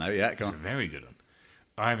 good one, though. Yeah, go It's a on. very good one.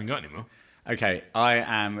 I haven't got any more. Okay, I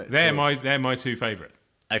am... They're my 2 favourite.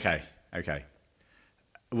 Okay.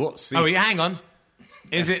 What's the... Oh, yeah, hang on.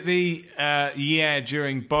 Is it the yeah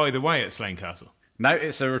during By the Way at Slane Castle? No,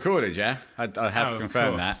 it's a recorded, yeah? I have to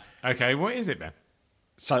confirm that. Okay, what is it then?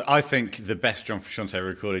 So I think the best John Frusciante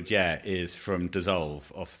recorded is from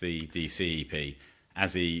Dissolve off the DC EP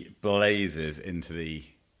as he blazes into the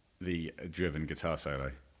driven guitar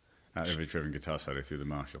solo. The driven guitar solo through the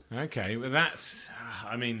Marshall. Okay, well that's,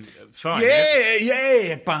 I mean, fine.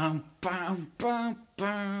 Yeah, bum, bum, bum,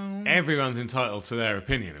 bum. Everyone's entitled to their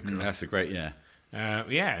opinion, of course. That's a great yeah.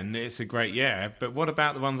 Yeah, and it's a great yeah, but what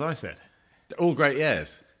about the ones I said? All great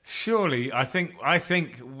yeahs. Surely, I think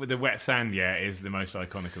the Wet Sand yeah is the most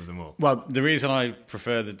iconic of them all. Well, the reason I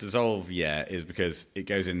prefer the Dissolve is because it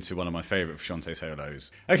goes into one of my favourite Frusciante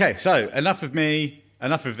solos. Okay, so enough of me,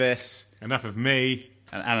 enough of this. Enough of me.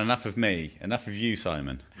 And enough of me, enough of you,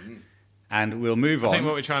 Simon. And we'll move on. I think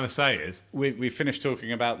what we're trying to say is... We finished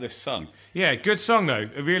talking about this song. Yeah, good song, though.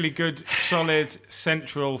 A really good, solid,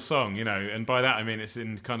 central song, and by that I mean it's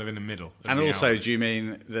kind of in the middle. And also, do you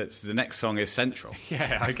mean that the next song is central?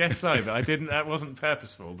 Yeah, I guess so, but that wasn't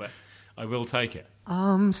purposeful, but I will take it.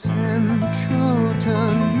 I'm central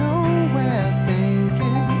to nowhere,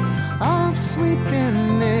 thinking of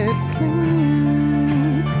sweeping it clean.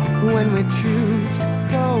 When we choose to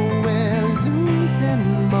go, we're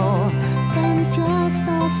losing more than just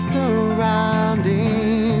our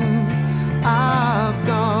surroundings. I've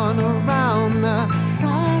gone around the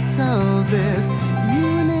sides of this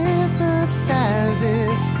universe as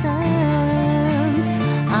it stands,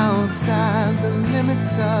 outside the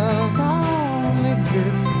limits of all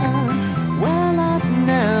existence. Well, it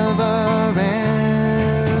never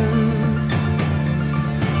ends.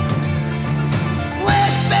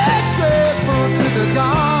 We're grateful to the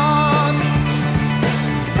gods,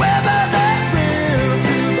 whether they're real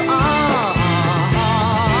to us.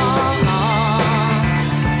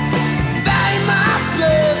 They might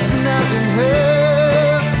blessness in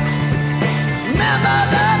her, never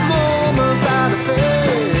that moment without a face.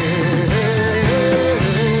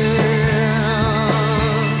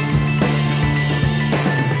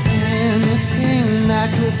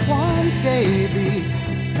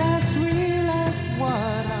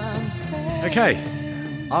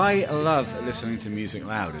 Okay, I love listening to music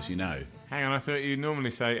loud, as you know. Hang on, I thought you'd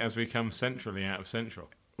normally say as we come centrally out of Central.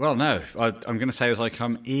 Well, no, I'm going to say as I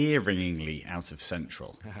come ear-ringingly out of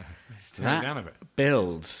Central. Let's turn it down a bit.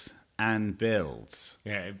 Builds and builds.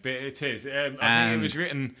 Yeah, it is. I think it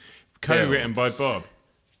was co-written by Bob.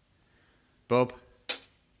 Bob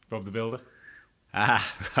The Builder.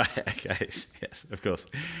 Ah, right, okay, yes, of course.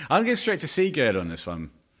 I'll get straight to Sigurd on this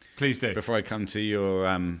one. Please do. Before I come to your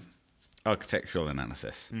architectural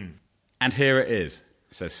analysis. And here it is,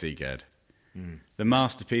 says Sigurd. The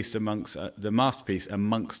masterpiece amongst a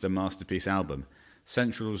masterpiece album.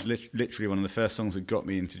 Central was literally one of the first songs that got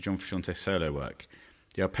me into John Frusciante solo work.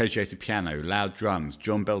 The arpeggiated piano, loud drums,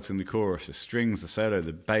 John belting the chorus, the strings, the solo,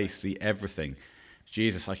 the bass, the everything.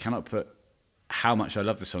 Jesus, I cannot put how much I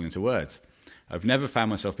love this song into words. I've never found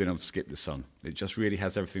myself being able to skip this song. It just really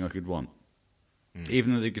has everything I could want.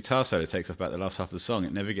 Even though the guitar solo takes up about the last half of the song,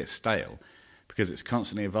 it never gets stale because it's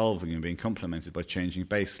constantly evolving and being complemented by changing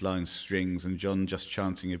bass lines, strings, and John just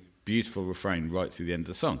chanting a beautiful refrain right through the end of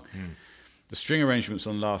the song. The string arrangements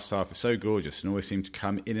on last half are so gorgeous and always seem to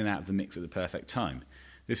come in and out of the mix at the perfect time.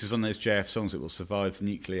 This is one of those JF songs that will survive the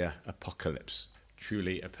nuclear apocalypse.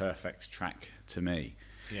 Truly a perfect track to me.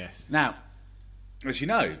 Yes. Now, as you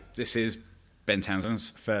know, this is Ben Townsend's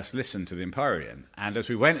first listen to the Empyrean, and as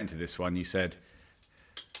we went into this one, you said,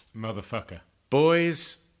 Motherfucker.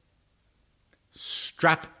 boys,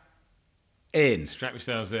 strap in. Strap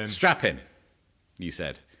yourselves in. Strap in, you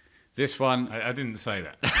said. This one... I didn't say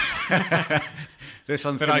that. this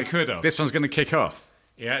one's But gonna, I could have. This one's going to kick off.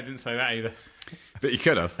 Yeah, I didn't say that either. But you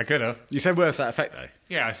could have. I could have. You said words to that effect, though.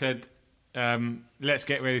 Yeah, I said, let's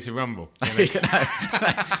get ready to rumble. You know?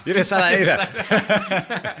 You didn't say that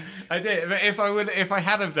either. I did, but if I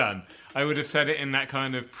had have done, I would have said it in that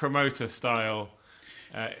kind of promoter style.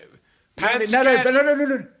 Apparently,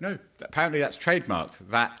 no. Apparently that's trademarked,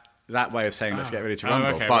 that way of saying let's get ready to rumble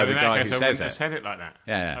okay. by Well, the in that guy case, who I says wouldn't it. have said it like that.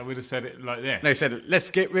 Yeah. I would have said it like this. No, he said, let's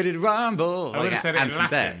get ready to rumble. I would have said it in Anton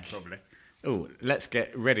Latin, Deck. probably. Oh, let's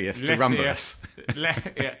get readiest to rumble us.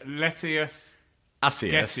 Letius,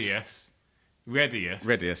 Usius. Getius, Redius,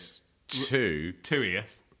 Readiest to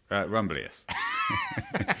Tuius. rumblius.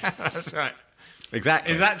 That's right.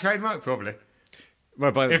 Exactly. Is that trademark? Probably.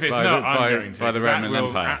 Well, If it's not, I'm going to. by the 'cause that Roman will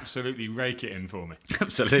Empire. absolutely rake it in for me.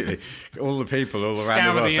 Absolutely. All the people all around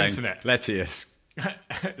Scour the world the saying, internet. Letius,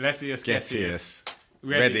 Letius, Getius,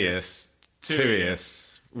 Redius, Redius,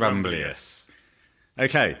 Tuius, Rumblius.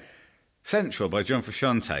 Okay. Central by John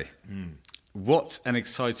Frusciante. What an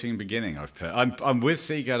exciting beginning I've put. I'm with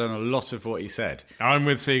Sigurd on a lot of what he said. I'm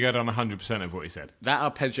with Sigurd on 100% of what he said. That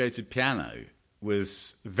arpeggiated piano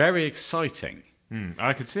was very exciting.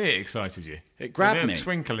 I could see it excited you. It grabbed There's a me.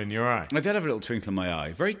 twinkle in your eye. I did have a little twinkle in my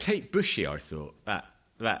eye. Very Kate Bushy, I thought, that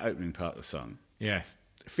opening part of the song. Yes.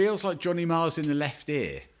 It feels like Johnny Marr's in the left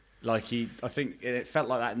ear. I think it felt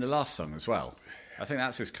like that in the last song as well. I think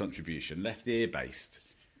that's his contribution, left ear based.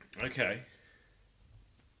 Okay.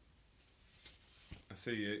 I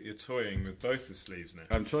see you're toying with both the sleeves now.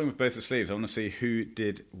 I'm toying with both the sleeves. I want to see who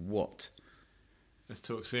did what. Let's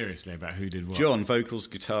talk seriously about who did what. John, vocals,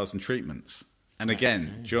 guitars, and treatments. And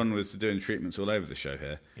again, John was doing treatments all over the show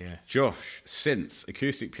here. Yes. Josh, synths,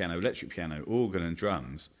 acoustic piano, electric piano, organ and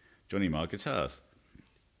drums. Johnny Marr, guitars.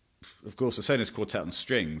 Of course, the Sonus Quartet on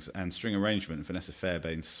strings and string arrangement, Vanessa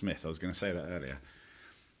Fairbairn-Smith. I was going to say that earlier.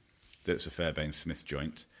 That it's a Fairbairn-Smith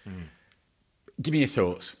joint. Give me your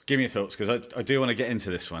thoughts. Because I do want to get into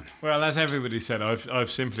this one. Well, as everybody said, I've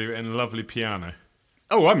simply written a lovely piano.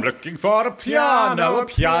 Oh, I'm looking for a piano,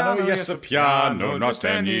 yes, a piano, not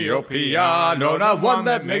any old piano, not one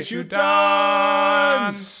that makes you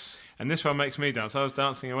dance. And this one makes me dance. I was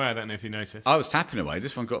dancing away. I don't know if you noticed. I was tapping away.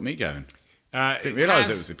 This one got me going. Didn't It realise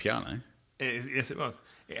has- it was a piano. Yes, it was.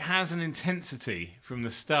 It has an intensity from the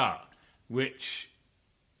start, which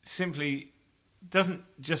simply doesn't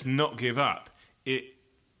just not give up. It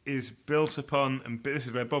is built upon, and this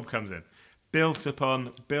is where Bob comes in. Built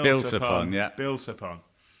upon, Built upon, yeah. built upon.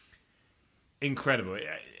 Incredible.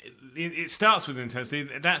 It starts with intensity.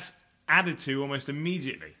 That's added to almost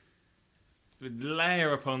immediately. With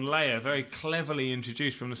layer upon layer, very cleverly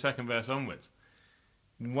introduced from the second verse onwards.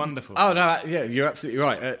 Wonderful. Oh, no, yeah, you're absolutely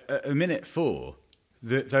right. At a minute 4,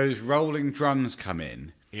 those rolling drums come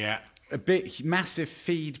in. Yeah. A bit massive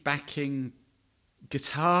feedbacking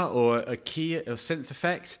guitar or a key or synth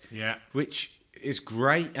effect. Yeah. Which is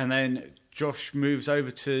great. And then Josh moves over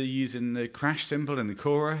to using the crash cymbal in the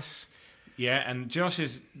chorus. Yeah, and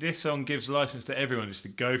this song gives license to everyone just to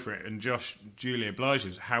go for it, and Josh duly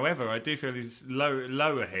obliges. However, I do feel he's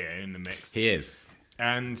lower here in the mix. He is.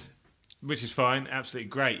 And which is fine, absolutely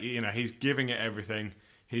great. You know, he's giving it everything.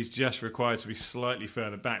 He's just required to be slightly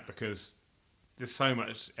further back because there's so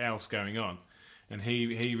much else going on, and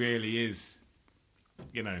he really is,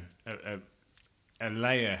 you know, a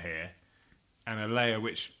layer here, and a layer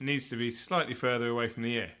which needs to be slightly further away from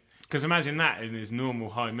the ear. Because imagine that in his normal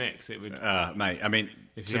high mix, it would. Mate, I mean,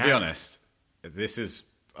 If to you be had- honest,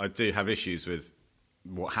 I do have issues with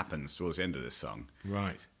what happens towards the end of this song.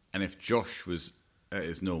 Right. And if Josh was at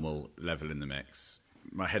his normal level in the mix,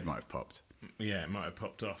 my head might have popped. Yeah, it might have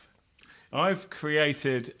popped off. I've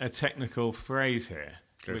created a technical phrase here,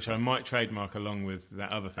 Go which for I it. might trademark along with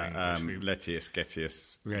that other thing. which we- Letius,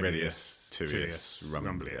 Getius, Redius, Tuius,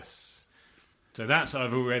 Rumblius. So that's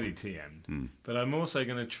I've already TM'd. But I'm also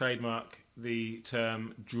going to trademark the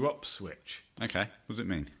term drop switch. Okay, what does it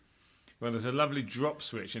mean? Well, there's a lovely drop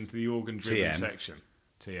switch into the organ-driven TM. section.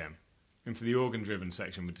 TM. Into the organ-driven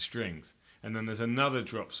section with the strings. And then there's another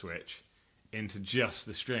drop switch into just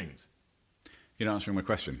the strings. You're not answering my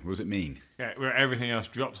question. What does it mean? Yeah, where everything else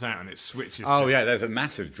drops out and it switches Oh, to... yeah, there's a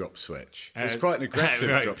massive drop switch. It's quite an aggressive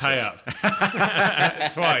right, drop pay switch.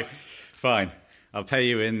 up. Twice. Fine. I'll pay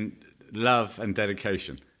you in love and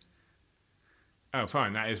dedication. Oh,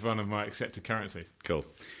 fine. That is one of my accepted currencies. Cool.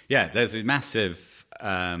 Yeah, there's a massive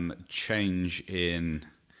change in...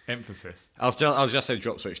 Emphasis. I'll just say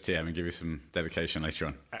drop switch TM and give you some dedication later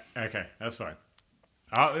on. Okay, that's fine.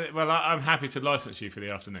 I'm happy to license you for the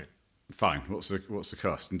afternoon. Fine. What's the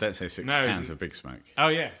cost? And don't say 6 No, cans of Big Smoke. Oh,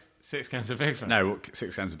 yeah. 6 cans of Big Smoke. No, what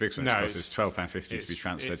 6 cans of Big Smoke No, cost is £12.50 to be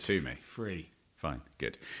transferred it's to me. free. Fine,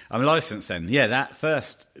 good. I'm licensed then. Yeah, that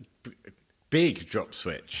first big drop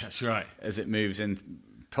switch That's right. as it moves in,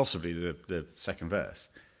 possibly the second verse.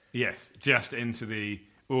 Yes, just into the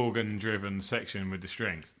organ-driven section with the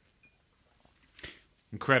strings.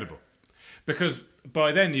 Incredible. Because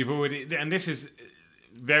by then you've already... And this is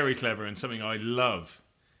very clever and something I love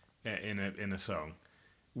in a song.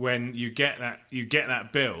 When you get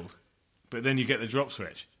that build, but then you get the drop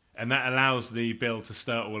switch. And that allows the build to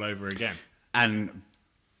start all over again. And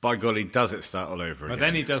by golly, does it start all over But again?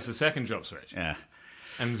 then he does the second drop switch. Yeah.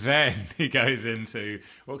 And then he goes into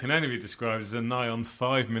what can only be described as a nigh on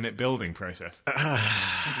 5-minute building process.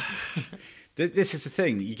 This is the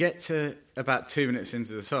thing. You get to about 2 minutes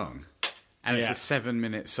into the song, and it's Yeah. a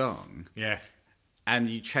 7-minute song, Yes. and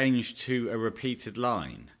you change to a repeated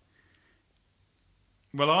line.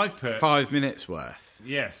 Well, I've put 5 minutes worth.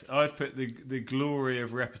 yes, I've put the glory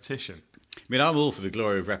of repetition. I mean, I'm all for the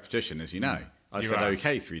glory of repetition, as you know. I You said are.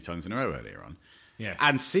 okay 3 times in a row earlier on. Yes.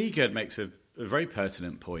 And Sigurd makes a very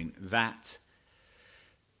pertinent point that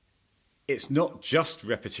it's not just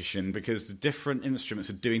repetition because the different instruments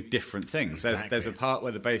are doing different things. Exactly. There's a part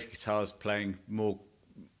where the bass guitar's playing more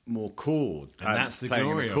chord, And that's the playing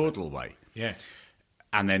glory in of a it. chordal way, Yeah.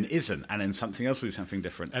 and then isn't, and then something else will do something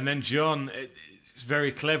different. And then John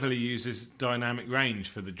very cleverly uses dynamic range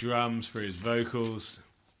for the drums, for his vocals.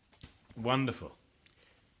 Wonderful.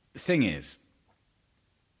 The thing is,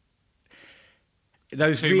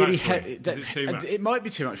 those too really much for you? heavy. Is it too much? It might be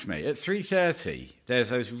too much for me. At 3:30, there's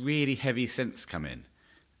those really heavy synths come in,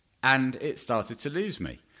 and it started to lose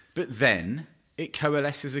me. But then it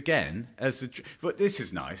coalesces again as the. But this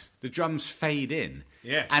is nice. The drums fade in.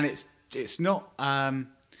 Yeah. And it's not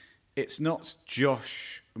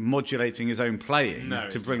Josh modulating his own playing No,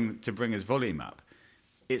 to it's bring his volume up.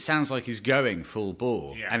 It sounds like he's going full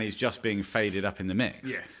bore, Yeah. and he's just being faded up in the mix.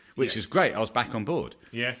 Yes. Which Yeah. is great. I was back on board.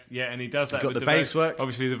 Yes, yeah, and he does that. You've got with the bass work.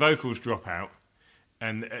 Obviously, the vocals drop out,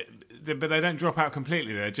 and but they don't drop out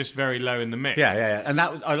completely. They're just very low in the mix. Yeah. And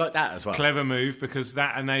I like that as well. Clever move because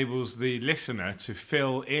that enables the listener to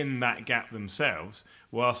fill in that gap themselves,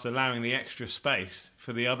 whilst allowing the extra space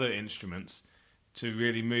for the other instruments to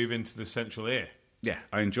really move into the central ear. Yeah,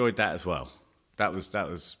 I enjoyed that as well. That was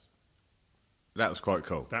quite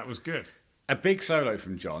cool. That was good. A big solo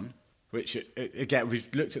from John, which again we've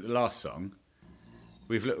looked at the last song.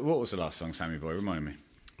 What was the last song, Sammy Boy? Remind me.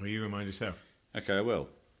 Will you remind yourself? Okay, I will.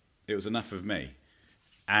 It was Enough of Me,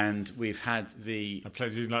 and we've had the.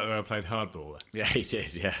 Did you like the way I played hardball there? Yeah, he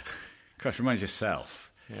did. Yeah, gosh, remind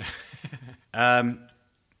yourself. Yeah.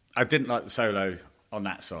 I didn't like the solo on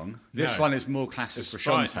that song. This No. one is more classic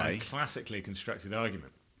Despite my Frusciante. classically constructed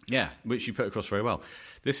argument. Yeah, which you put across very well.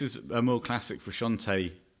 This is a more classic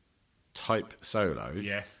Frusciante type solo,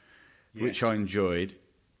 Yes. which I enjoyed.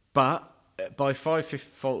 But by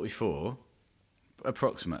 5:44,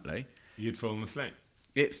 approximately, You'd fallen asleep.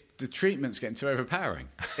 the treatment's getting too overpowering.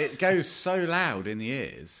 It goes so loud in the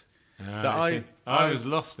ears that I was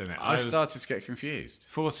lost in it. I started to get confused.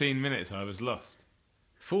 14 minutes I was lost.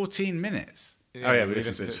 14 minutes. Yeah, Oh yeah, we we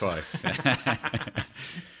listened to it listened twice.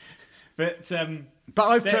 But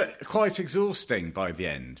I've put quite exhausting by the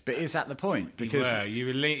end. But is that the point? Because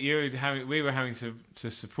we were having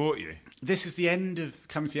to support you. this is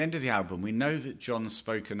coming to the end of the album. We know that John's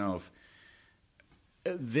spoken of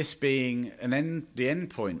this being the end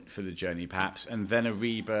point for the journey, perhaps, and then a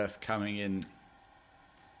rebirth coming in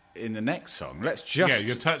the next song.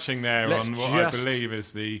 You're touching there on what I believe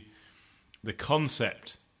is the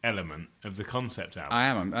concept element of the concept album. I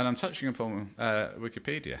am, and I'm touching upon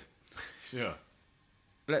Wikipedia. Sure.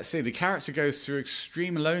 Let's see. The character goes through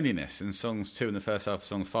extreme loneliness in songs 2 and the first half of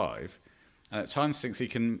song 5, and at times thinks he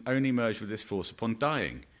can only merge with this force upon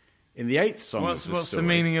dying. In the 8th song what's of the story... the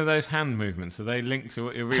meaning of those hand movements? Are they linked to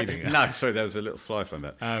what you're reading? No, sorry, there was a little fly flying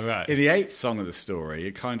back. Oh, right. In the 8th song of the story,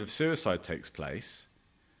 a kind of suicide takes place.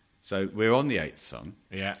 So we're on the 8th song,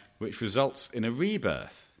 Yeah. which results in a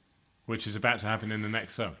rebirth. Which is about to happen in the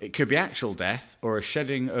next song. It could be actual death or a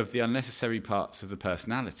shedding of the unnecessary parts of the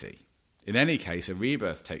personality. In any case, a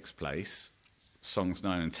rebirth takes place, songs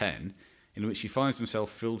 9 and 10, in which he finds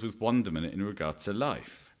himself filled with wonderment in regard to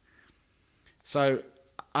life. So,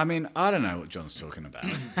 I mean, I don't know what John's talking about,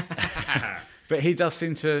 but he does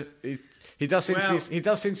seem to be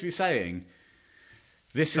saying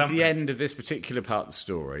this is the end of this particular part of the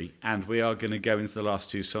story, and we are going to go into the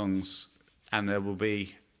last 2 songs, and there will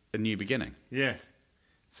be a new beginning. Yes.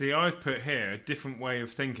 See, I've put here a different way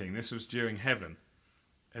of thinking. This was during Heaven.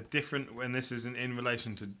 When this is in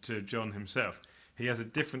relation to John himself. He has a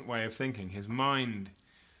different way of thinking. His mind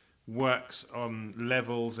works on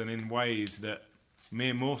levels and in ways that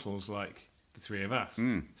mere mortals like the three of us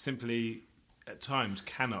simply at times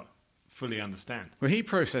cannot fully understand. Well, he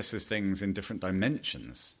processes things in different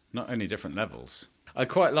dimensions, not only different levels. I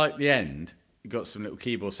quite like the end. It got some little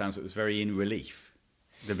keyboard sounds that was very in relief.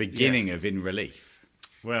 The beginning of In Relief.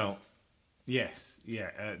 Well, yes,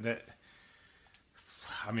 yeah.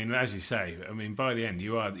 I mean, as you say, I mean, by the end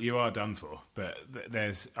you are done for. But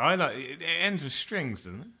it ends with strings,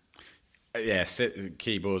 doesn't it? Yes,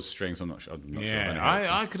 keyboards, strings. I'm not sure.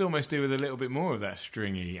 I could almost do with a little bit more of that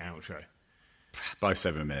stringy outro. By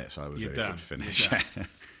 7 minutes, I was ready to finish. Can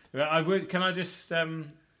I just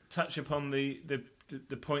touch upon the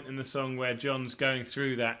point in the song where John's going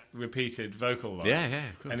through that repeated vocal line? Yeah,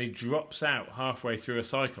 of course. And he drops out halfway through a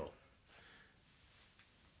cycle.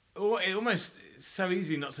 It almost it's so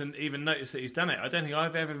easy not to even notice that he's done it. I don't think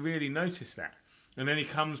I've ever really noticed that. And then he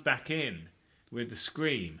comes back in with the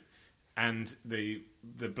scream and the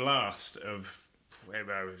blast of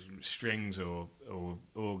strings or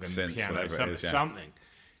organ, synths, piano, something,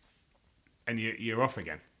 and you're off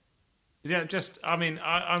again. Yeah,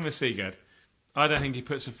 I'm with Sigurd. I don't think he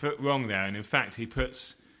puts a foot wrong there, and in fact, he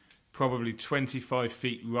puts probably 25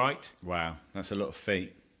 feet right. Wow, that's a lot of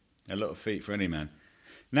feet. A lot of feet for any man.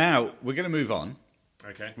 Now, we're going to move on.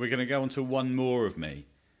 Okay. We're going to go on to One More of Me.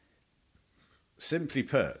 Simply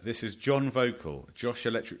put, this is John vocal, Josh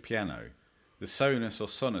electric piano, the Sonus or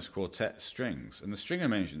Sonus quartet strings, and the string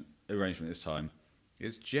arrangement this time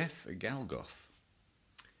is Jeff Galgoff.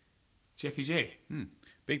 Jeffy G.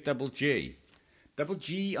 Big double G. Double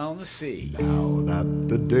G on the C. Now that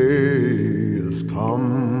the day has come,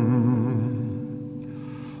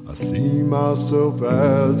 I see myself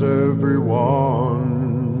as everyone.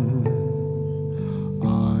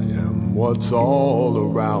 I am what's all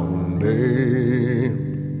around me.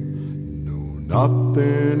 No,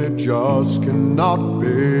 nothing, it just cannot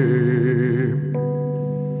be.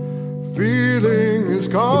 Feeling has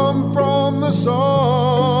come from the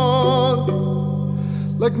sun.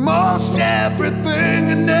 Like most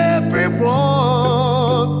everything and everyone,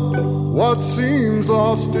 what seems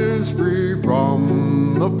lost is free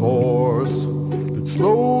from the force that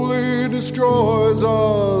slowly destroys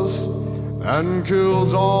us and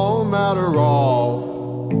kills all matter off.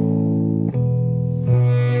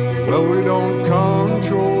 Well, we don't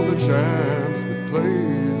control the chance that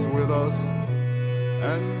plays with us,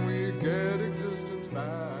 and we get existence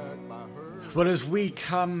back by her. Well, as we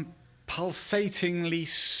come pulsatingly,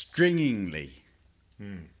 stringingly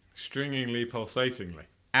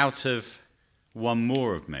out of One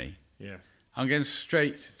More of Me. Yes. I'm going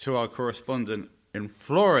straight to our correspondent in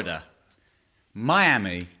Florida,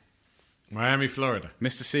 Miami, Florida.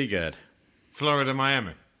 Mr. Sigurd. Florida,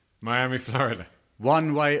 Miami, Florida.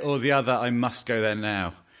 One way or the other, I must go there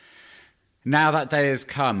now. Now that day has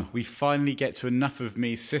come. We finally get to Enough of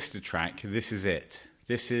Me's sister track. This is it.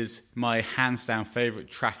 This is my hands-down favourite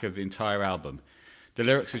track of the entire album. The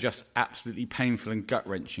lyrics are just absolutely painful and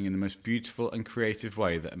gut-wrenching in the most beautiful and creative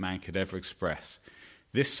way that a man could ever express.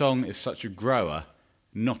 This song is such a grower,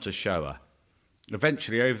 not a shower.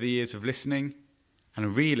 Eventually, over the years of listening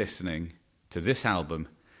and re-listening to this album,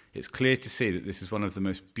 it's clear to see that this is one of the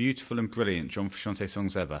most beautiful and brilliant John Frusciante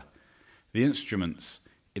songs ever. The instruments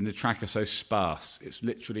in the track are so sparse, it's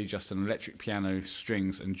literally just an electric piano,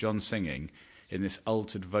 strings, and John singing in this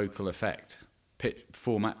altered vocal effect.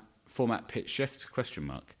 Format pitch shift, ?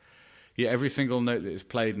 Yet every single note that is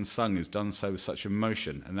played and sung is done so with such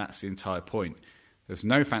emotion, and that's the entire point. There's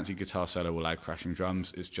no fancy guitar solo or loud crashing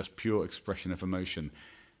drums, it's just pure expression of emotion.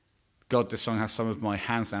 God, this song has some of my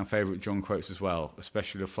hands-down favourite John quotes as well,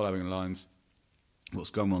 especially the following lines. What's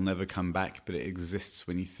gone will never come back, but it exists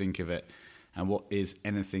when you think of it. And what is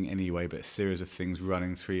anything anyway but a series of things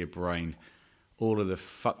running through your brain? All of the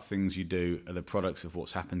fuck things you do are the products of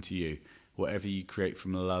what's happened to you. Whatever you create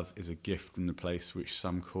from love is a gift from the place which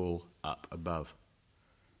some call up above.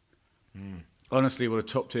 Honestly, what a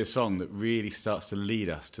top-tier song that really starts to lead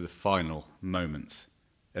us to the final moments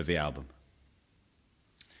of the album.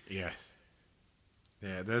 Yes.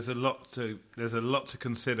 Yeah, there's a lot to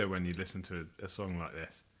consider when you listen to a song like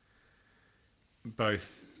this,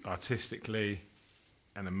 both artistically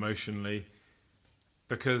and emotionally,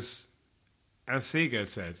 because, as Sigurd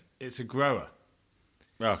said, it's a grower.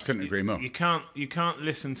 Well, I couldn't agree more. You can't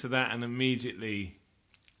listen to that and immediately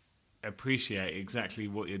appreciate exactly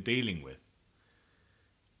what you're dealing with.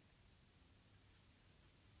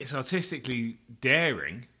 It's artistically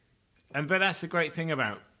daring, but that's the great thing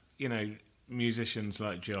about, musicians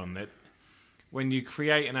like John, that when you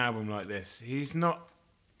create an album like this, he's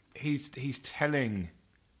telling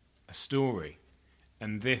a story,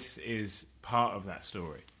 and this is part of that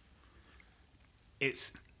story.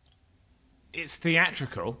 It's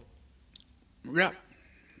theatrical, Yeah.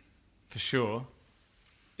 for sure.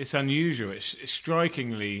 It's unusual. It's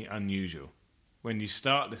strikingly unusual when you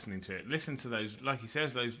start listening to it. Listen to those, like he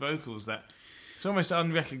says, those vocals that it's almost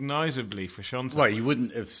unrecognisably Frusciante. Well,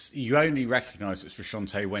 you only recognise it's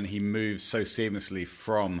Frusciante when he moves so seamlessly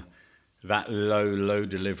from that low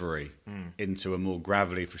delivery into a more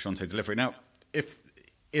gravelly Frusciante delivery. Now, if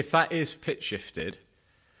that is pitch shifted,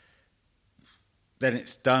 then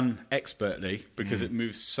it's done expertly because it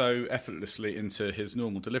moves so effortlessly into his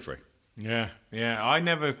normal delivery. Yeah. I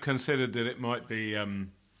never considered that it might be,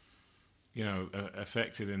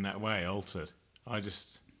 affected in that way, altered. I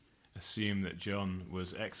just assumed that John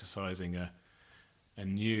was exercising a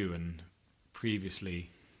new and previously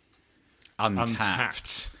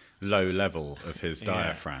untapped low level of his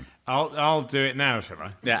diaphragm. I'll do it now, shall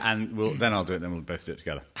I? Yeah, and then I'll do it, then we'll both do it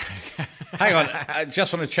together. Hang on, I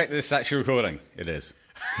just want to check that this is actually recording. It is.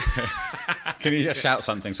 Can you just shout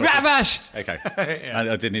something? Rabash! Okay. Yeah.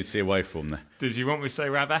 I did need to see a waveform there. Did you want me to say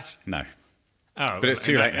Rabash? No. Oh, But it's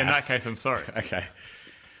too late now. In that case, I'm sorry. Okay.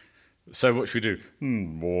 So what should we do?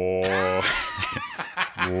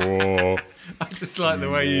 I just like the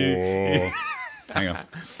way you... Hang on.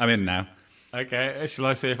 I'm in now. Okay, shall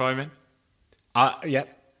I see if I'm in?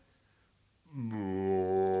 Yep.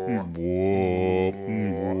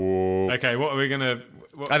 Okay, what are we going to...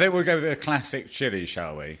 I think we'll go with a classic chili,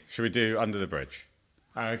 shall we? Should we do Under the Bridge?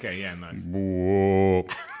 Okay, yeah, nice.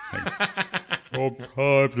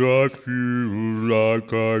 Sometimes I feel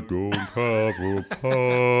like I don't have a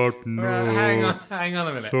partner. Hang on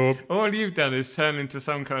a minute. All you've done is turn into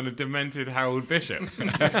some kind of demented Harold Bishop.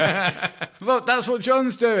 Well, that's what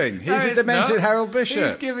John's doing. He's a demented Harold Bishop.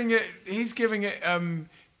 He's giving it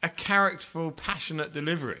a characterful, passionate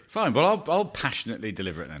delivery. Fine, well, I'll passionately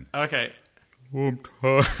deliver it then. Okay.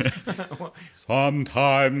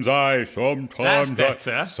 Sometimes That's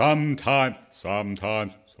better. Sometimes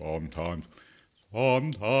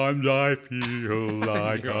I feel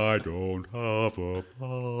like I don't have a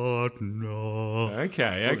partner.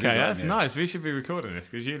 Okay, that's nice. We should be recording this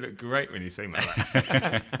because you look great when you sing like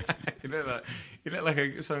that. you look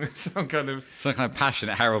like some kind of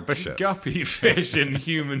passionate Harold Bishop. guppy fish in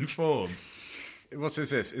human form. What is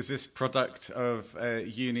this? Is this product of a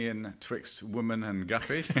union twixt woman and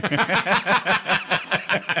guppy?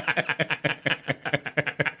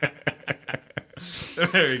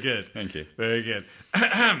 Very good. Thank you. Very good.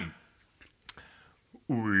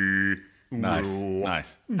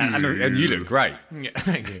 Nice. And you look great. Yeah,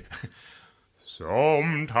 thank you.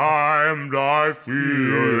 Sometimes I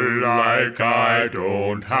feel like I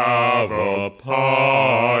don't have a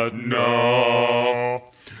partner.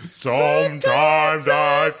 Sometimes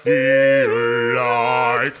I feel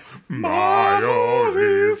like my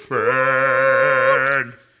only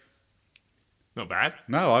friend. Not bad.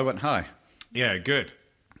 No, I went high. Yeah, good.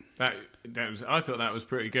 That was. I thought that was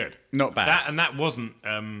pretty good. Not bad. That wasn't.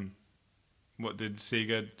 What did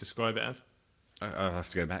Sigurd describe it as? I'll have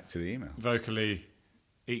to go back to the email. Vocally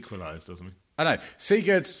equalised, doesn't he? I know.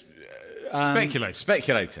 Sigurd's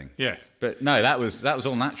Speculating. Yes. But no, that was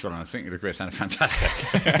all natural, and I think you'd agree it sounded fantastic.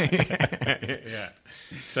 Yeah.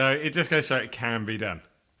 So it just goes to show it can be done.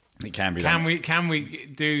 It can be done. Can we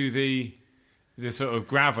do the sort of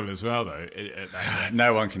gravel as well, though?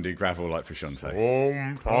 No one can do gravel like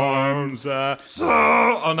Frusciante. Sometimes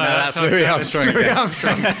oh no, that's Louis Armstrong again.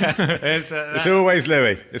 It's always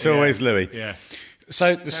Louis. It's always Louis. Yeah. So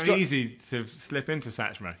it's easy to slip into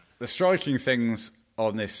Satchmo. The striking things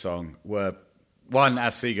on this song were, one,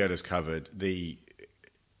 as Seagoat has covered, the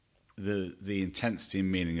intensity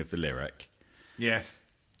and meaning of the lyric. Yes.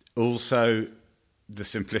 Also, the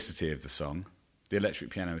simplicity of the song. The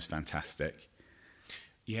electric piano is fantastic.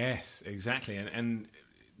 Yes, exactly. And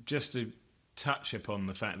just to touch upon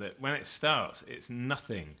the fact that when it starts, it's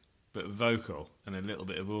nothing but vocal and a little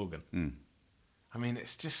bit of organ. Mm. I mean,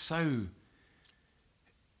 it's just so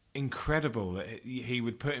incredible that he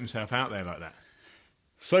would put himself out there like that.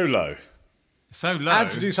 So low. So low.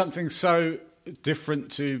 And to do something so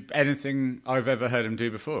different to anything I've ever heard him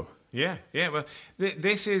do before. Yeah. Well,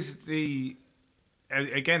 this is the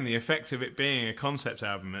effect of it being a concept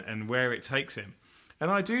album and where it takes him.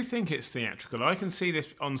 And I do think it's theatrical. I can see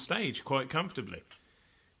this on stage quite comfortably.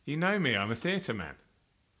 You know me, I'm a theatre man.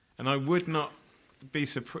 And I would not be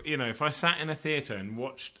surprised, if I sat in a theatre and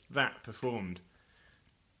watched that performed,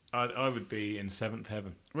 I would be in seventh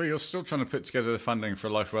heaven. Well, you're still trying to put together the funding for A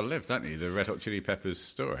Life Well Lived, aren't you? The Red Hot Chili Peppers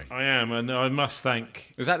story. I am, and I must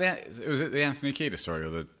thank... Was it the Anthony Kiedis story or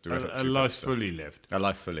the Red Hot Chili A Life Fully Lived. A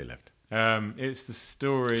Life Fully Lived. It's the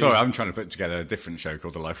story... Sorry, I'm trying to put together a different show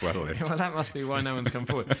called A Life Well Lived. Well, that must be why no one's come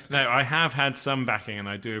forward. No, I have had some backing, and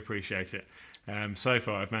I do appreciate it. So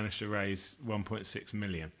far, I've managed to raise £1.6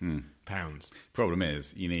 million. Problem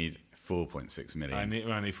is, you need 4.6 million. I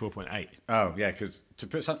need 4.8. Oh, yeah, because to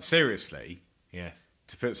put something... Seriously... Yes.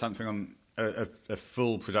 To put something on... A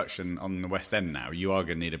full production on the West End now, you are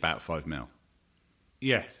going to need about 5 mil.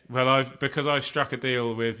 Yes. Well, because I've struck a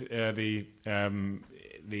deal with the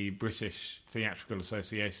British Theatrical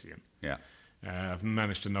Association. Yeah. I've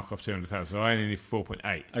managed to knock off 200,000, so I only need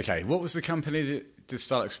 4.8. Okay, what was the company that did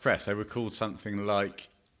Starlight Express? They were called something like...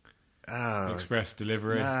 Express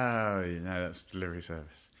Delivery. No, that's delivery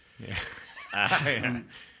service. Yeah.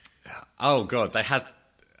 Oh, God, they had...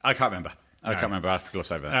 I can't remember. I can't remember. I have to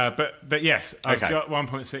gloss over that. But yes, I've got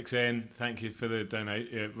 1.6 in. Thank you for the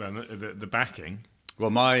the backing. Well,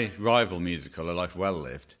 my rival musical, A Life Well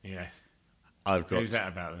Lived... Yes. I've got... Who's that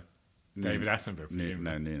about then? David Attenborough,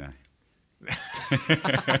 No, Nuno.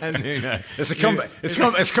 Nuno. It's a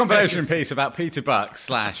combination piece about Peter Buck /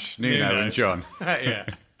 Nuno and John. Yeah.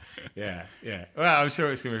 Well, I'm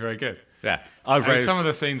sure it's going to be very good. Yeah, some of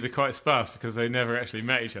the scenes are quite sparse because they never actually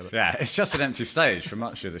met each other. Yeah, it's just an empty stage for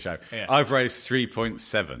much of the show. Yeah. I've raised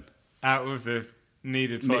 3.7 out of the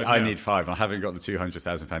needed 5. I need 5. I haven't got the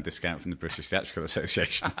 £200,000 discount from the British Theatrical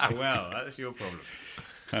Association. Well, that's your problem.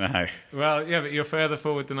 I know. Well, yeah, but you're further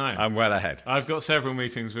forward than I am. I'm well ahead. I've got several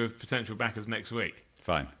meetings with potential backers next week.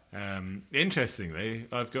 Fine. Interestingly,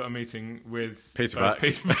 I've got a meeting with Peter Buck,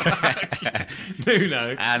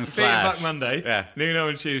 Nuno, and Peter Buck Monday, yeah. Nuno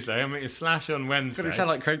on Tuesday. I'm meeting Slash on Wednesday. Could it sound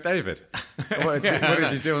like Craig David? What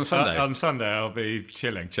did you do on Sunday? On Sunday, I'll be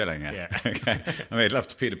chilling. Yeah. Okay. I mean, I'd love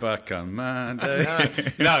to Peter Buck on Monday.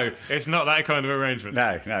 No, it's not that kind of arrangement. No,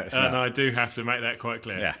 it's not. And I do have to make that quite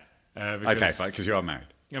clear. Yeah. Because you are married.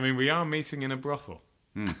 I mean, we are meeting in a brothel.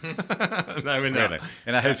 No, we're not. Really?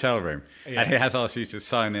 In a hotel room. Yeah. And he has asked you to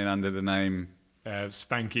sign in under the name...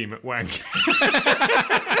 Spanky McWank.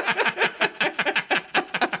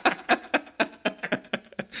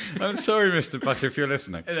 I'm sorry, Mr. Buck, if you're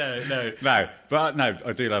listening. No. But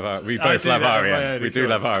I do love R.E.M. We both love R.E.M. We do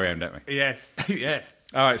love R.E.M., don't we? Yes.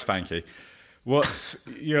 All right, Spanky. What's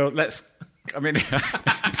your... I mean...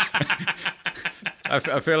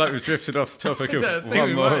 I feel like we've drifted off the topic of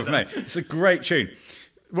One More of Me. It's a great tune.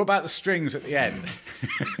 What about the strings at the end?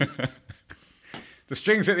 The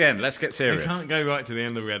strings at the end, let's get serious. You can't go right to the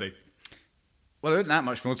end already. Well, there isn't that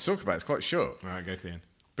much more to talk about. It's quite short. All right, go to the end.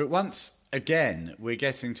 But once again, we're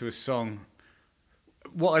getting to a song...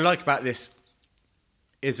 What I like about this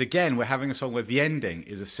is, again, we're having a song where the ending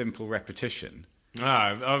is a simple repetition.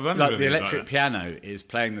 I wonder like the electric piano is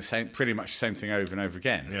playing pretty much the same thing over and over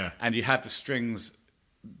again. Yeah. And you have the strings...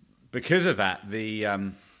 Because of that,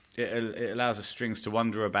 it allows the strings to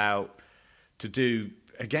wander about, to do,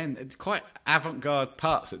 again, quite avant-garde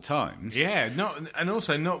parts at times. Yeah, and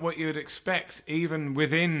also not what you would expect, even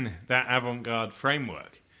within that avant-garde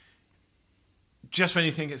framework. Just when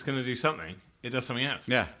you think it's going to do something, it does something else.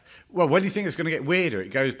 Yeah. Well, when you think it's going to get weirder,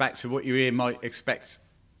 it goes back to what your ear might expect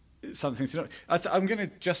something to know. I'm going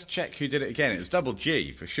to just check who did it again. It was Double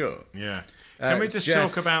G for sure. Yeah. Can we just Jeff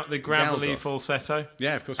talk about the gravelly Geldof. falsetto?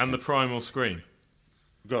 Yeah, of course. And the primal scream.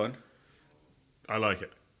 Go on. I like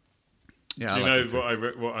it. Yeah, Do you I like know it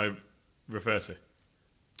too. what I refer to?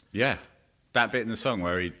 Yeah, that bit in the song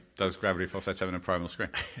where he does gravity falsetto and a primal scream.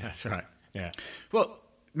 That's right. Yeah. Well,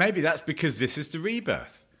 maybe that's because this is the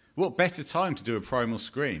rebirth. What better time to do a primal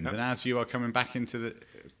scream than as you are coming back into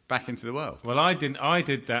the world? Well, I did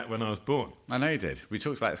that when I was born. I know you did. We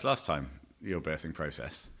talked about this last time. Your birthing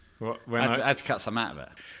process. When I had to cut some out of it.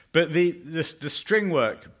 But the string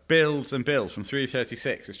work builds and builds from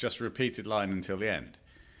 3:36. It's just a repeated line until the end.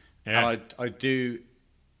 Yeah. And I do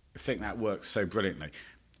think that works so brilliantly.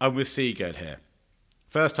 I'm with Sigurd here.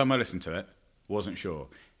 First time I listened to it, wasn't sure.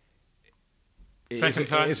 Second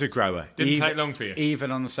time? It is a grower. Didn't take long for you?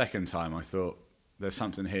 Even on the second time, I thought, there's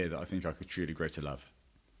something here that I think I could truly grow to love.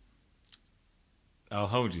 I'll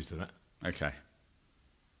hold you to that. Okay.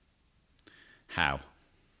 How?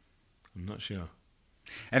 I'm not sure.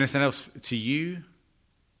 Anything else to you?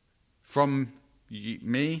 From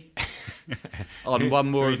me? On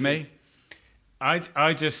one more of me? I'm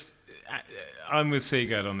with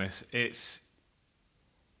Sigurd on this.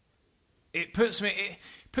 It puts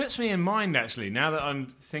me in mind, actually, now that I'm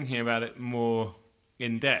thinking about it more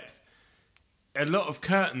in depth. A lot of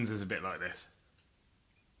Curtains is a bit like this.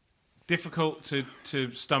 Difficult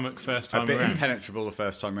to stomach first time A bit around. impenetrable the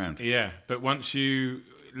first time round. Yeah, but once you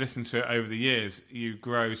listen to it over the years, you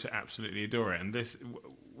grow to absolutely adore it. And this,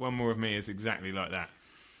 One More of Me, is exactly like that.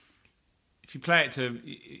 If you play it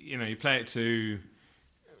to,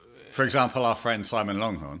 For example, our friend Simon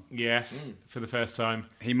Longhorn, yes, for the first time,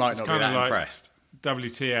 he might it's not be kinda that like impressed.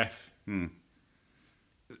 WTF,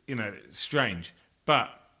 strange. But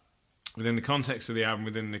within the context of the album,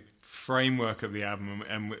 within the framework of the album,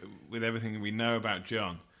 and with everything that we know about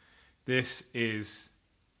John, this is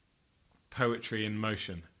poetry in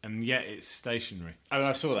motion, and yet it's stationary. Oh,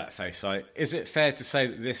 I saw that face. Is it fair to say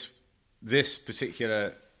that this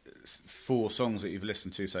particular 4 songs that you've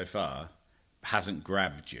listened to so far hasn't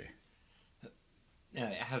grabbed you? No,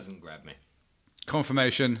 it hasn't grabbed me.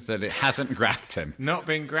 Confirmation that it hasn't grabbed him. Not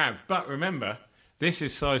been grabbed. But remember, this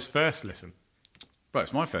is Si's first listen. Well,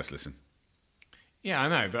 it's my first listen. Yeah, I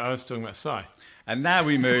know, but I was talking about Si. And now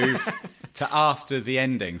we move to after the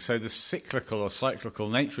ending. So the cyclical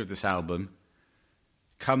nature of this album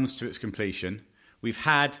comes to its completion. We've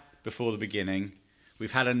had Before the Beginning.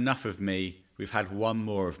 We've had Enough of Me. We've had One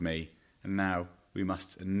More of Me. And now we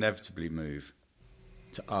must inevitably move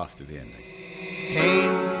to after the ending. Pain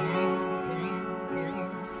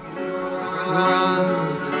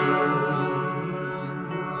runs through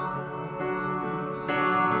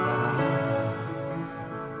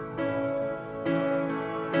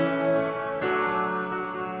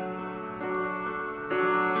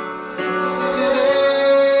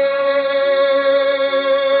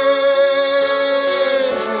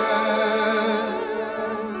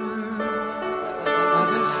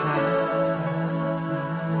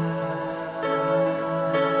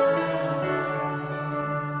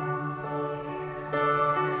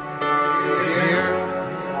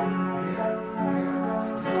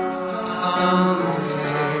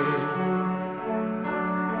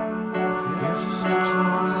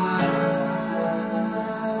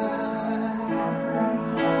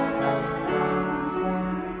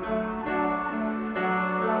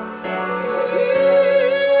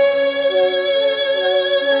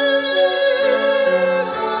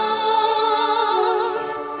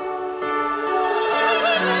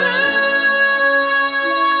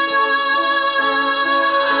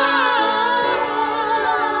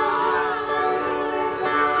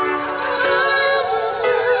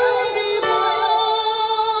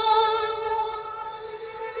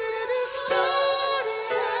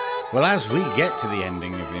Well, as we get to the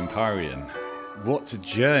ending of the Empyrean, what a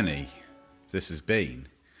journey this has been.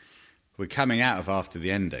 We're coming out of after the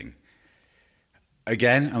ending.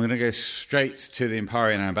 Again, I'm going to go straight to the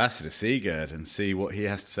Empyrean ambassador, Sigurd, and see what he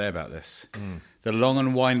has to say about this. The long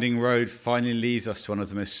and winding road finally leads us to one of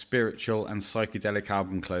the most spiritual and psychedelic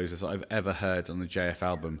album closers I've ever heard on the JF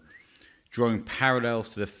album, drawing parallels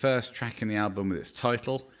to the first track in the album with its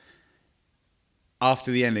title. After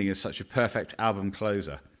the ending is such a perfect album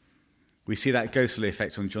closer. We see that ghostly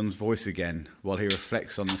effect on John's voice again while he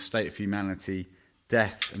reflects on the state of humanity,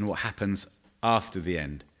 death, and what happens after the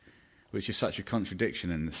end, which is such a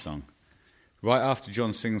contradiction in this song. Right after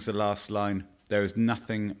John sings the last line, "There is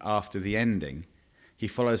nothing after the ending," he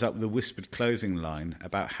follows up with a whispered closing line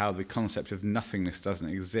about how the concept of nothingness doesn't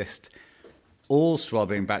exist, all while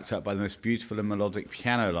being backed up by the most beautiful and melodic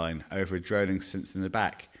piano line over a droning synth in the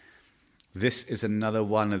back. This is another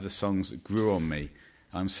one of the songs that grew on me.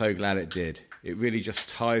 I'm so glad it did. It really just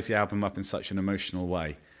ties the album up in such an emotional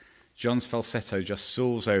way. John's falsetto just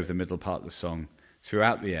soars over the middle part of the song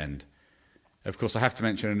throughout the end. Of course, I have to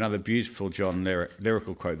mention another beautiful John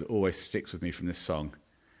lyrical quote that always sticks with me from this song.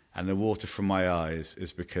 And the water from my eyes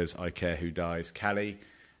is because I care who dies. Callie,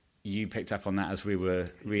 you picked up on that as we were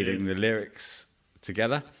reading the lyrics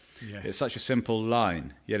together. Yes. It's such a simple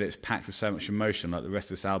line, yet it's packed with so much emotion like the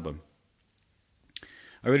rest of this album.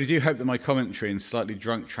 I really do hope that my commentary and slightly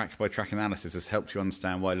drunk track-by-track analysis has helped you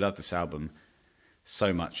understand why I love this album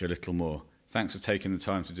so much, a little more. Thanks for taking the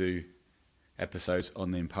time to do episodes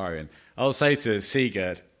on the Empyrean. I'll say to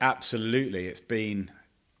Sigurd, absolutely, it's been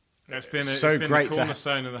so great the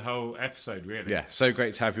cornerstone of the whole episode, really. Yeah, so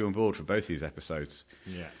great to have you on board for both these episodes.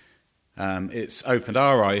 Yeah. It's opened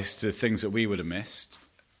our eyes to things that we would have missed,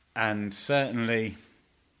 and certainly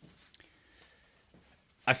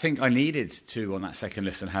I think I needed to, on that second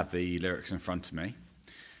listen, have the lyrics in front of me,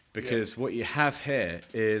 because what you have here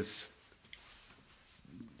is...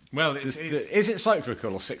 Well, is it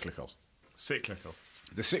cyclical or cyclical? Cyclical.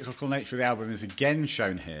 The cyclical nature of the album is again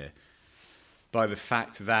shown here by the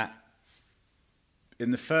fact that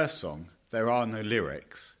in the first song there are no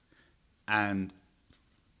lyrics, and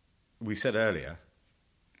we said earlier,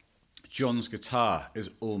 John's guitar is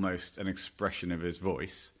almost an expression of his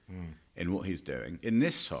voice in what he's doing. In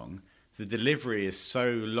this song, the delivery is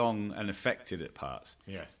so long and affected at parts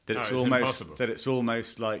that it's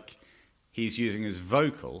almost like he's using his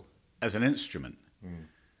vocal as an instrument.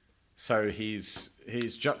 So he's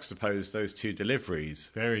juxtaposed those two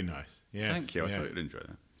deliveries. Very nice. Yes. Thank you. I thought you'd enjoy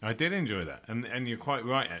that. I did enjoy that, and you're quite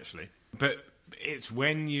right, actually. But it's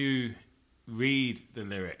when you read the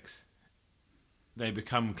lyrics, they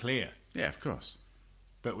become clear. Yeah, of course.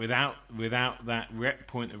 But without that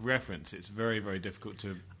point of reference, it's very, very difficult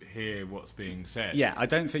to hear what's being said. Yeah, I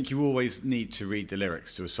don't think you always need to read the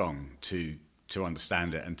lyrics to a song to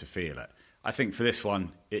understand it and to feel it. I think for this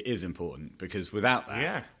one, it is important, because without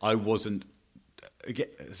that, I wasn't...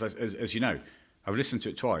 As you know, I've listened to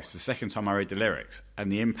it twice. The second time I read the lyrics,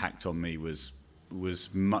 and the impact on me was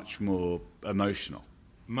much more emotional.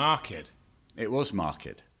 Marked. It was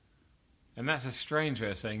marked. And that's a strange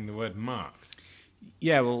way of saying the word marked.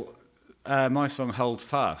 Yeah, well, my song Hold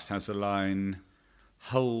Fast has the line,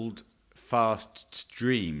 hold fast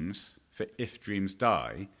dreams, for if dreams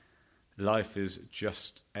die, life is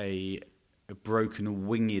just a broken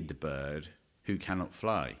winged bird who cannot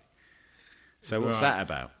fly. So what's that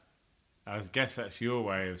about? I guess that's your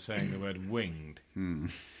way of saying the word winged.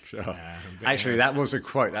 Sure. Actually, that was a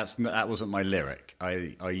quote. That wasn't my lyric.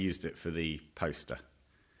 I used it for the poster.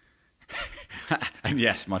 And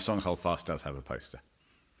yes, my song Hold Fast does have a poster.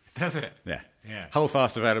 Does it? Yeah. Yeah. Hold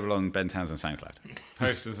Fast available on Ben Townsend SoundCloud.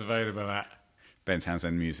 Posters available at Ben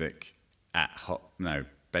Townsend Music at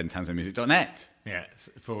bentownsendmusic.net. Yeah,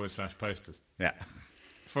 /posters. Yeah.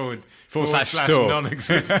 Forward slash slash store.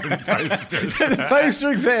 Non-existent posters. The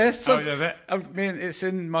poster exists. Oh, does it? I mean, it's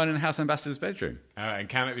in mine and House Ambassador's bedroom. And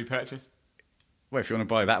can it be purchased? Well, if you want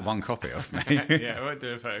to buy that one copy of me. Yeah, I won't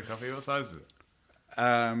do a photocopy. What size is it?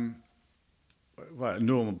 Well, a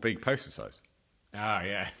normal big poster size. Ah,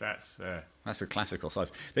 yeah, that's a classical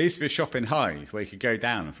size. There used to be a shop in Hyde where you could go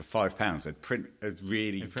down and for £5 they'd print a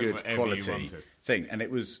really good quality thing, and it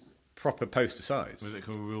was proper poster size. Was it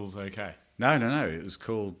called Rules OK? No. It was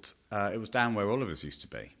called. It was down where Oliver's used to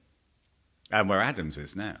be, and where Adams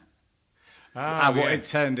is now. What it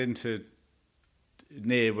turned into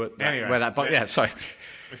near where that. Yeah, sorry.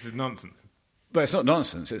 This is nonsense. But it's not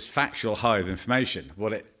nonsense. It's factual Hyde information.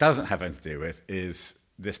 What it doesn't have anything to do with is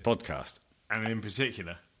this podcast. And in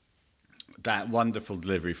particular, that wonderful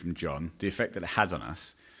delivery from John, the effect that it had on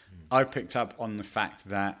us. I picked up on the fact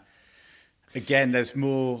that, again, there's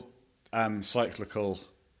more cyclical.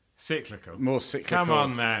 More cyclical. Come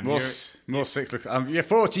on, man. More cyclical. You're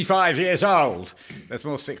 45 years old. There's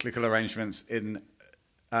more cyclical arrangements in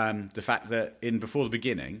the fact that Before the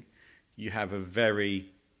Beginning, you have a very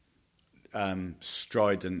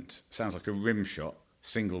strident, sounds like a rim shot,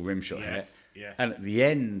 single rim shot hit. Yeah. And at the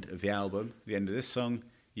end of the album, the end of this song,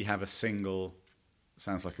 you have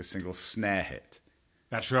sounds like a single snare hit.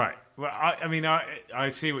 That's right. Well, I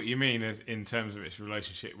see what you mean in terms of its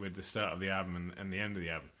relationship with the start of the album and the end of the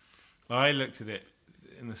album. I looked at it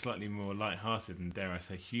in a slightly more light-hearted and, dare I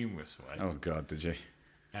say, humorous way. Oh, God, did you?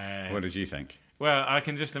 What did you think? Well, I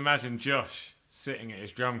can just imagine Josh sitting at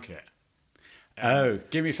his drum kit.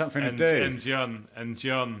 Give me something to do. And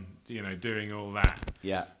John, doing all that.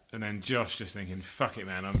 Yeah. And then Josh just thinking, fuck it,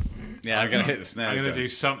 man. I'm going to hit the snare. I'm going to do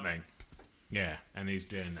something. Yeah, and he's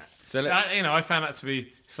doing that. So let's- I found that to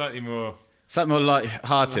be slightly more... Something more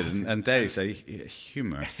light-hearted and dare you say,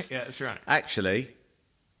 humorous. Yeah, that's right. Actually,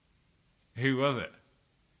 Who was it?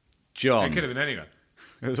 John. It could have been anyone.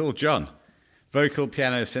 It was all John. Vocal,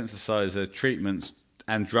 piano, synthesizer, treatments,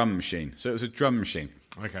 and drum machine. So it was a drum machine.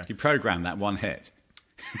 Okay. He programmed that one hit.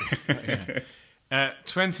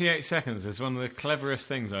 28 seconds is one of the cleverest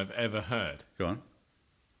things I've ever heard. Go on.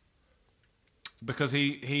 Because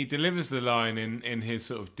he delivers the line in his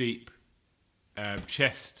sort of deep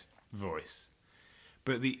chest voice.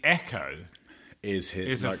 But the echo, Is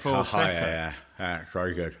a falsetto. Yeah,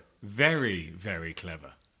 very good. very, very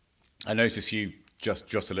clever. I noticed you just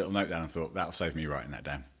jot a little note down and thought, that'll save me writing that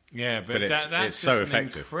down. Yeah, But it's that's so just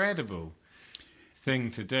effective. an incredible thing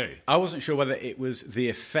to do. I wasn't sure whether it was the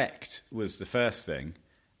effect was the first thing,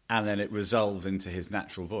 and then it resolves into his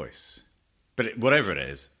natural voice. But whatever it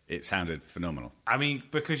is, it sounded phenomenal. I mean,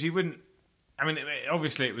 because you wouldn't... I mean,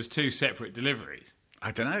 obviously it was two separate deliveries.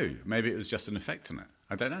 I don't know. Maybe it was just an effect on it.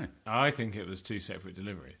 I don't know. I think it was two separate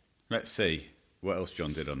deliveries. Let's see what else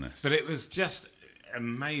John did on this. But it was just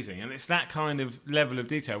amazing, and it's that kind of level of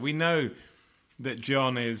detail. We know that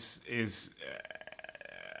John is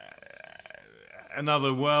an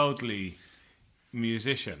otherworldly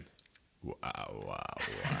musician, Wow.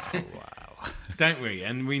 don't we?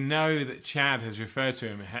 And we know that Chad has referred to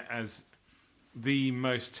him as the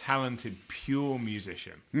most talented pure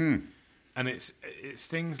musician. And it's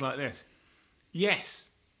things like this. Yes,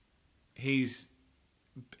 he's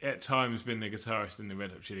at times been the guitarist in the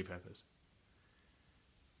Red Hot Chili Peppers.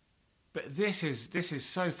 But this is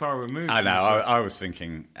so far removed. I from know. this. I was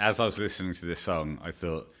thinking, as I was listening to this song, I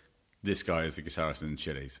thought, this guy is the guitarist in the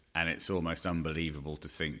Chili's. And it's almost unbelievable to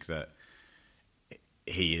think that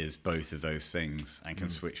he is both of those things and can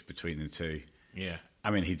switch between the two. Yeah. I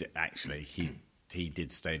mean, he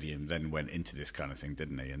did Stadium, then went into this kind of thing,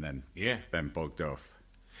 didn't he? And then then bogged off,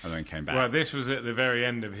 and then came back. Well, this was at the very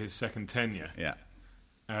end of his second tenure. Yeah.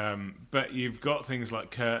 But you've got things like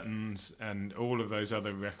Curtains and all of those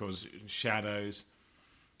other records, Shadows.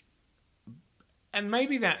 And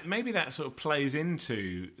maybe that sort of plays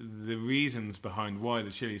into the reasons behind why the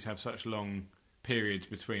Chili's have such long periods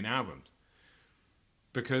between albums.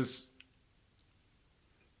 Because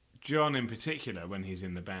John, in particular, when he's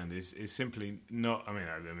in the band, is simply not. I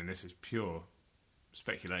mean, this is pure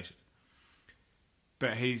speculation.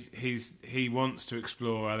 But he wants to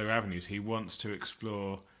explore other avenues. He wants to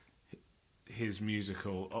explore his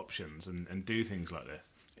musical options and do things like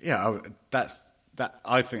this. Yeah,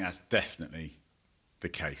 I think that's definitely the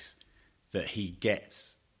case. That he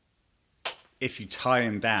gets, if you tie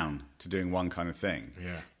him down to doing one kind of thing,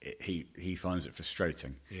 he finds it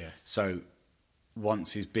frustrating. Yes. So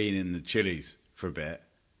once he's been in the Chili's for a bit,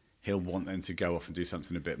 he'll want them to go off and do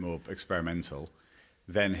something a bit more experimental.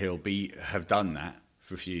 Then he'll have done that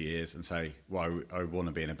for a few years and say, well, I want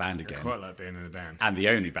to be in a band again. I quite like being in a band. And the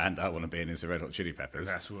only band I want to be in is the Red Hot Chili Peppers.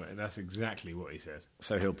 That's exactly what he says.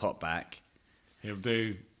 So he'll pop back. He'll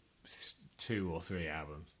do 2 or 3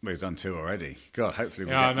 albums. Well, he's done 2 already. God, hopefully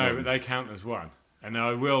we'll Yeah, I get know, more but than- they count as one. And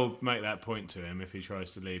I will make that point to him if he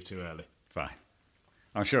tries to leave too early. Fine.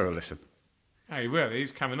 I'm sure he'll listen. Oh, he will.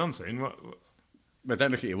 He's coming on soon. What But don't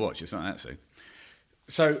look at your watch. It's not that soon.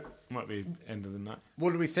 So might be end of the night.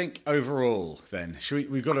 what do we think overall, then?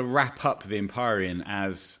 We've got to wrap up The Empyrean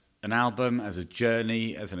as an album, as a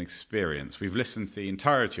journey, as an experience. We've listened to the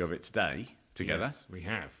entirety of it today together. Yes, we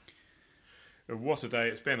have. What a day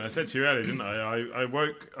it's been. I said to you earlier, didn't I? I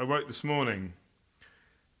woke this morning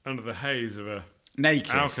under the haze of a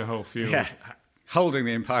Naked. alcohol-fueled... Yeah. Holding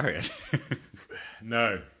The Empyrean.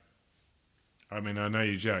 No. I mean, I know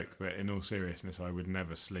you joke, but in all seriousness, I would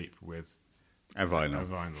never sleep with A vinyl. a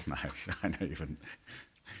vinyl. No, I know you wouldn't.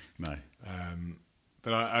 No.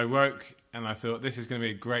 But I woke and I thought, this is going to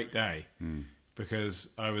be a great day because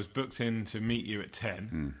I was booked in to meet you at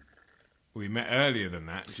 10. We met earlier than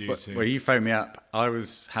that due to... Well, you phoned me up. I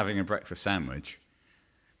was having a breakfast sandwich.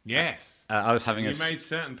 Yes. I was having You made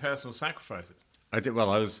certain personal sacrifices. I did.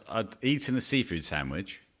 Well, I'd eaten a seafood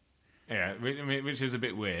sandwich. Yeah, which is a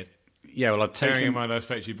bit weird. Yeah, well, I'd Bearing in taken. mind I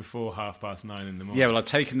spoke to you before 9:30 in the morning. Yeah, well, I'd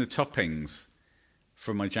taken the toppings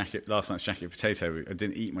from my last night's jacket potato. I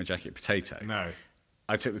didn't eat my jacket potato. No.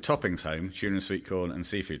 I took the toppings home: tuna and sweet corn and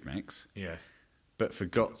seafood mix. Yes. But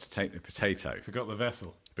forgot to take the potato. Forgot the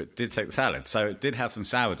vessel. But did take the salad. So it did have some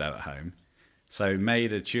sourdough at home. So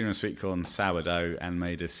made a tuna and sweet corn sourdough and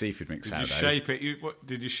made a seafood mix Did sourdough. you shape it?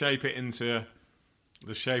 Did you shape it into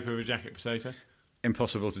the shape of a jacket potato?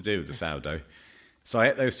 Impossible to do with the sourdough. So I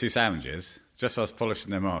ate those 2 sandwiches. Just as I was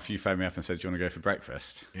polishing them off, you phoned me up and said, do you want to go for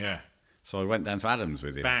breakfast? Yeah. So I went down to Adams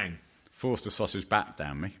with you. Bang. forced a sausage bat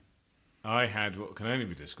down me. I had what can only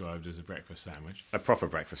be described as a breakfast sandwich. A proper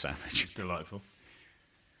breakfast sandwich. Delightful.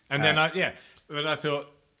 And then but I thought,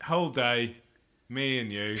 whole day, me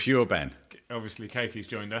and you. Pure Ben. Obviously, Keki's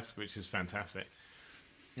joined us, which is fantastic.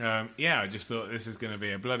 I just thought this is going to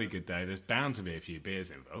be a bloody good day. There's bound to be a few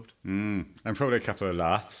beers involved. And probably a couple of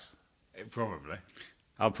laughs. Probably.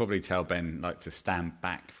 I'll probably tell Ben to stand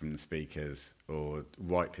back from the speakers or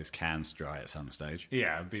wipe his cans dry at some stage.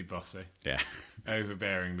 Yeah, be bossy. Yeah.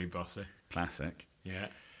 Overbearingly bossy. Classic. Yeah.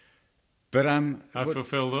 But I've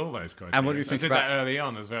fulfilled all those criteria. And what do you think I did about that early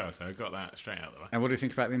on as well, so I got that straight out of the way. And what do you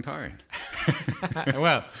think about the Empyrean?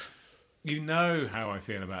 Well, you know how I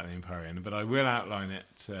feel about the Empyrean, but I will outline it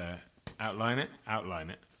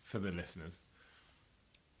for the listeners.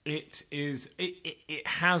 It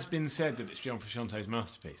has been said that it's John Frusciante's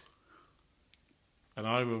masterpiece, and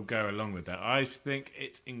I will go along with that. I think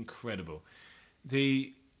it's incredible.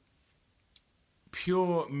 The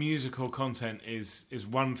pure musical content is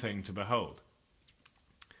one thing to behold,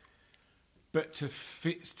 but to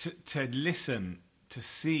listen, to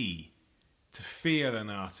see, to feel an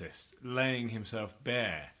artist laying himself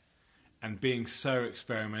bare and being so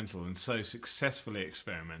experimental and so successfully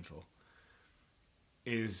experimental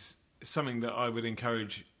is something that I would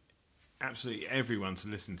encourage absolutely everyone to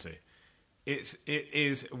listen to. It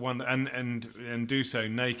is one and do so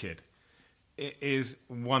naked. It is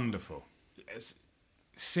wonderful. It's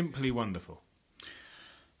simply wonderful.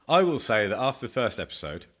 I will say that after the first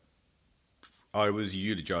episode, I was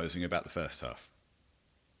eulogising about the first half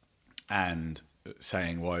and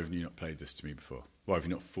saying, "Why have you not played this to me before? Why have you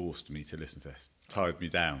not forced me to listen to this? Tied me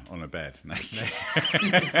down on a bed."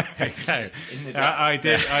 Exactly. I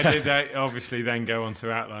did obviously then go on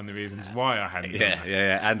to outline the reasons why I hadn't done that.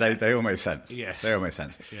 Yeah, and they all made sense. Yes. They all made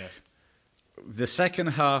sense. Yes. The second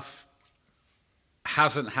half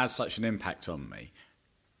hasn't had such an impact on me,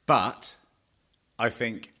 but I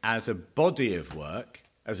think as a body of work,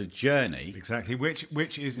 as a journey, Exactly. Which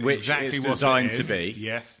is Which exactly it's what designed it to is. be.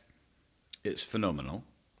 Yes. it's phenomenal.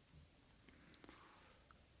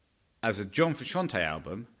 As a John Frusciante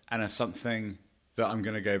album, and as something that I'm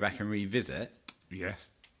going to go back and revisit, Yes.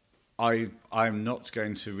 I'm not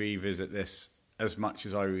going to revisit this as much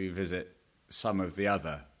as I revisit some of the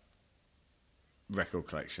other record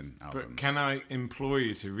collection albums. But can I implore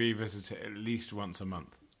you to revisit it at least once a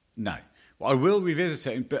month? No. Well, I will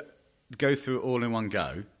revisit it, but go through it all in one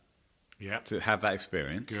go Yeah. to have that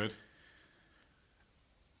experience. Good.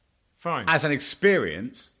 Fine. As an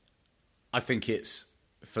experience, I think it's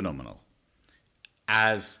phenomenal.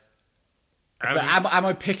 But am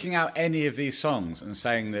I picking out any of these songs and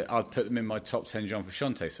saying that I'd put them in my top 10 John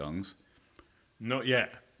Frusciante songs? Not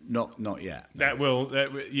yet. Not yet. You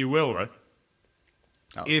will, though.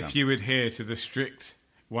 That'll If come. you adhere to the strict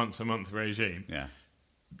once a month regime, Yeah.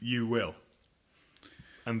 you will.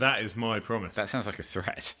 And that is my promise. That sounds like a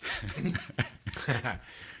threat.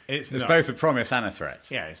 It's There's not. both a promise and a threat.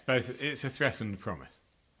 Yeah, it's both. It's a threat and a promise.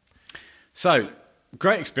 So,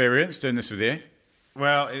 great experience doing this with you.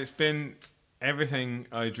 Well, it's been everything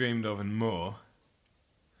I dreamed of and more,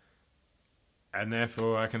 and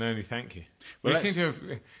therefore I can only thank you. Well, we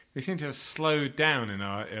seem to have slowed down in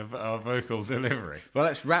our vocal delivery. Well,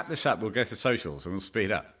 let's wrap this up. We'll go to socials and we'll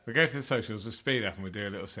speed up. We'll go to the socials, we'll speed up, and we'll do a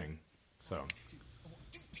little sing song.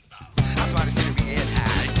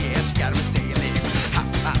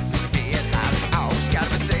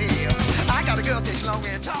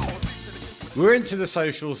 We're into the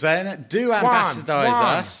socials then. Do ambassadise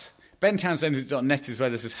us. BenTownsend.net is where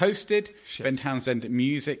this is hosted.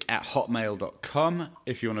 BenTownsendMusic@hotmail.com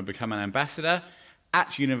if you want to become an ambassador.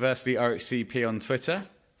 At University RHCP on Twitter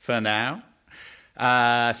for now.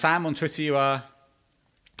 Sam, on Twitter you are...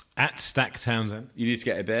 At Stack Townsend. You need to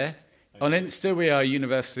get a beer. On Insta, we are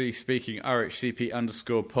University Speaking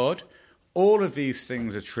RHCP_pod. All of these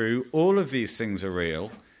things are true. All of these things are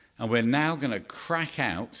real. And we're now going to crack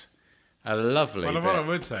out a lovely Well, bit. what I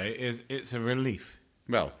would say is it's a relief.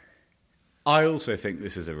 Well, I also think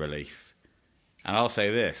this is a relief. And I'll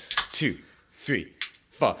say this. 2, 3,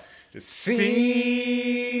 4. The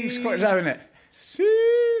seam's quite low, isn't it?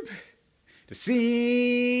 Seam. The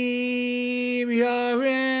seam you're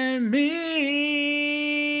in me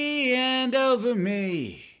and over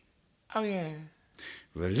me. Oh, yeah.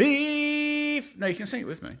 Relief. No, you can sing it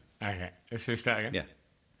with me. Okay, let's do that again. Yeah.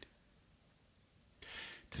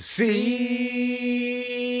 To seem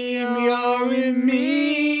you're in me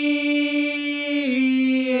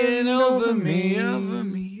and over me, over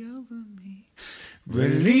me, over me.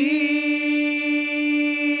 Relief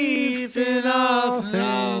in all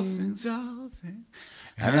things, all things,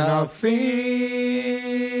 and all things.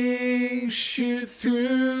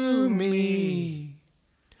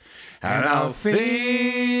 and I'll think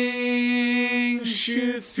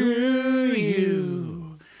shoot through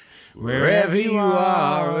you, wherever you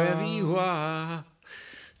are, wherever you are.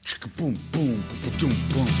 Boom, boom, boom,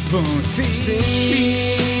 boom, boom.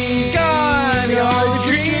 See.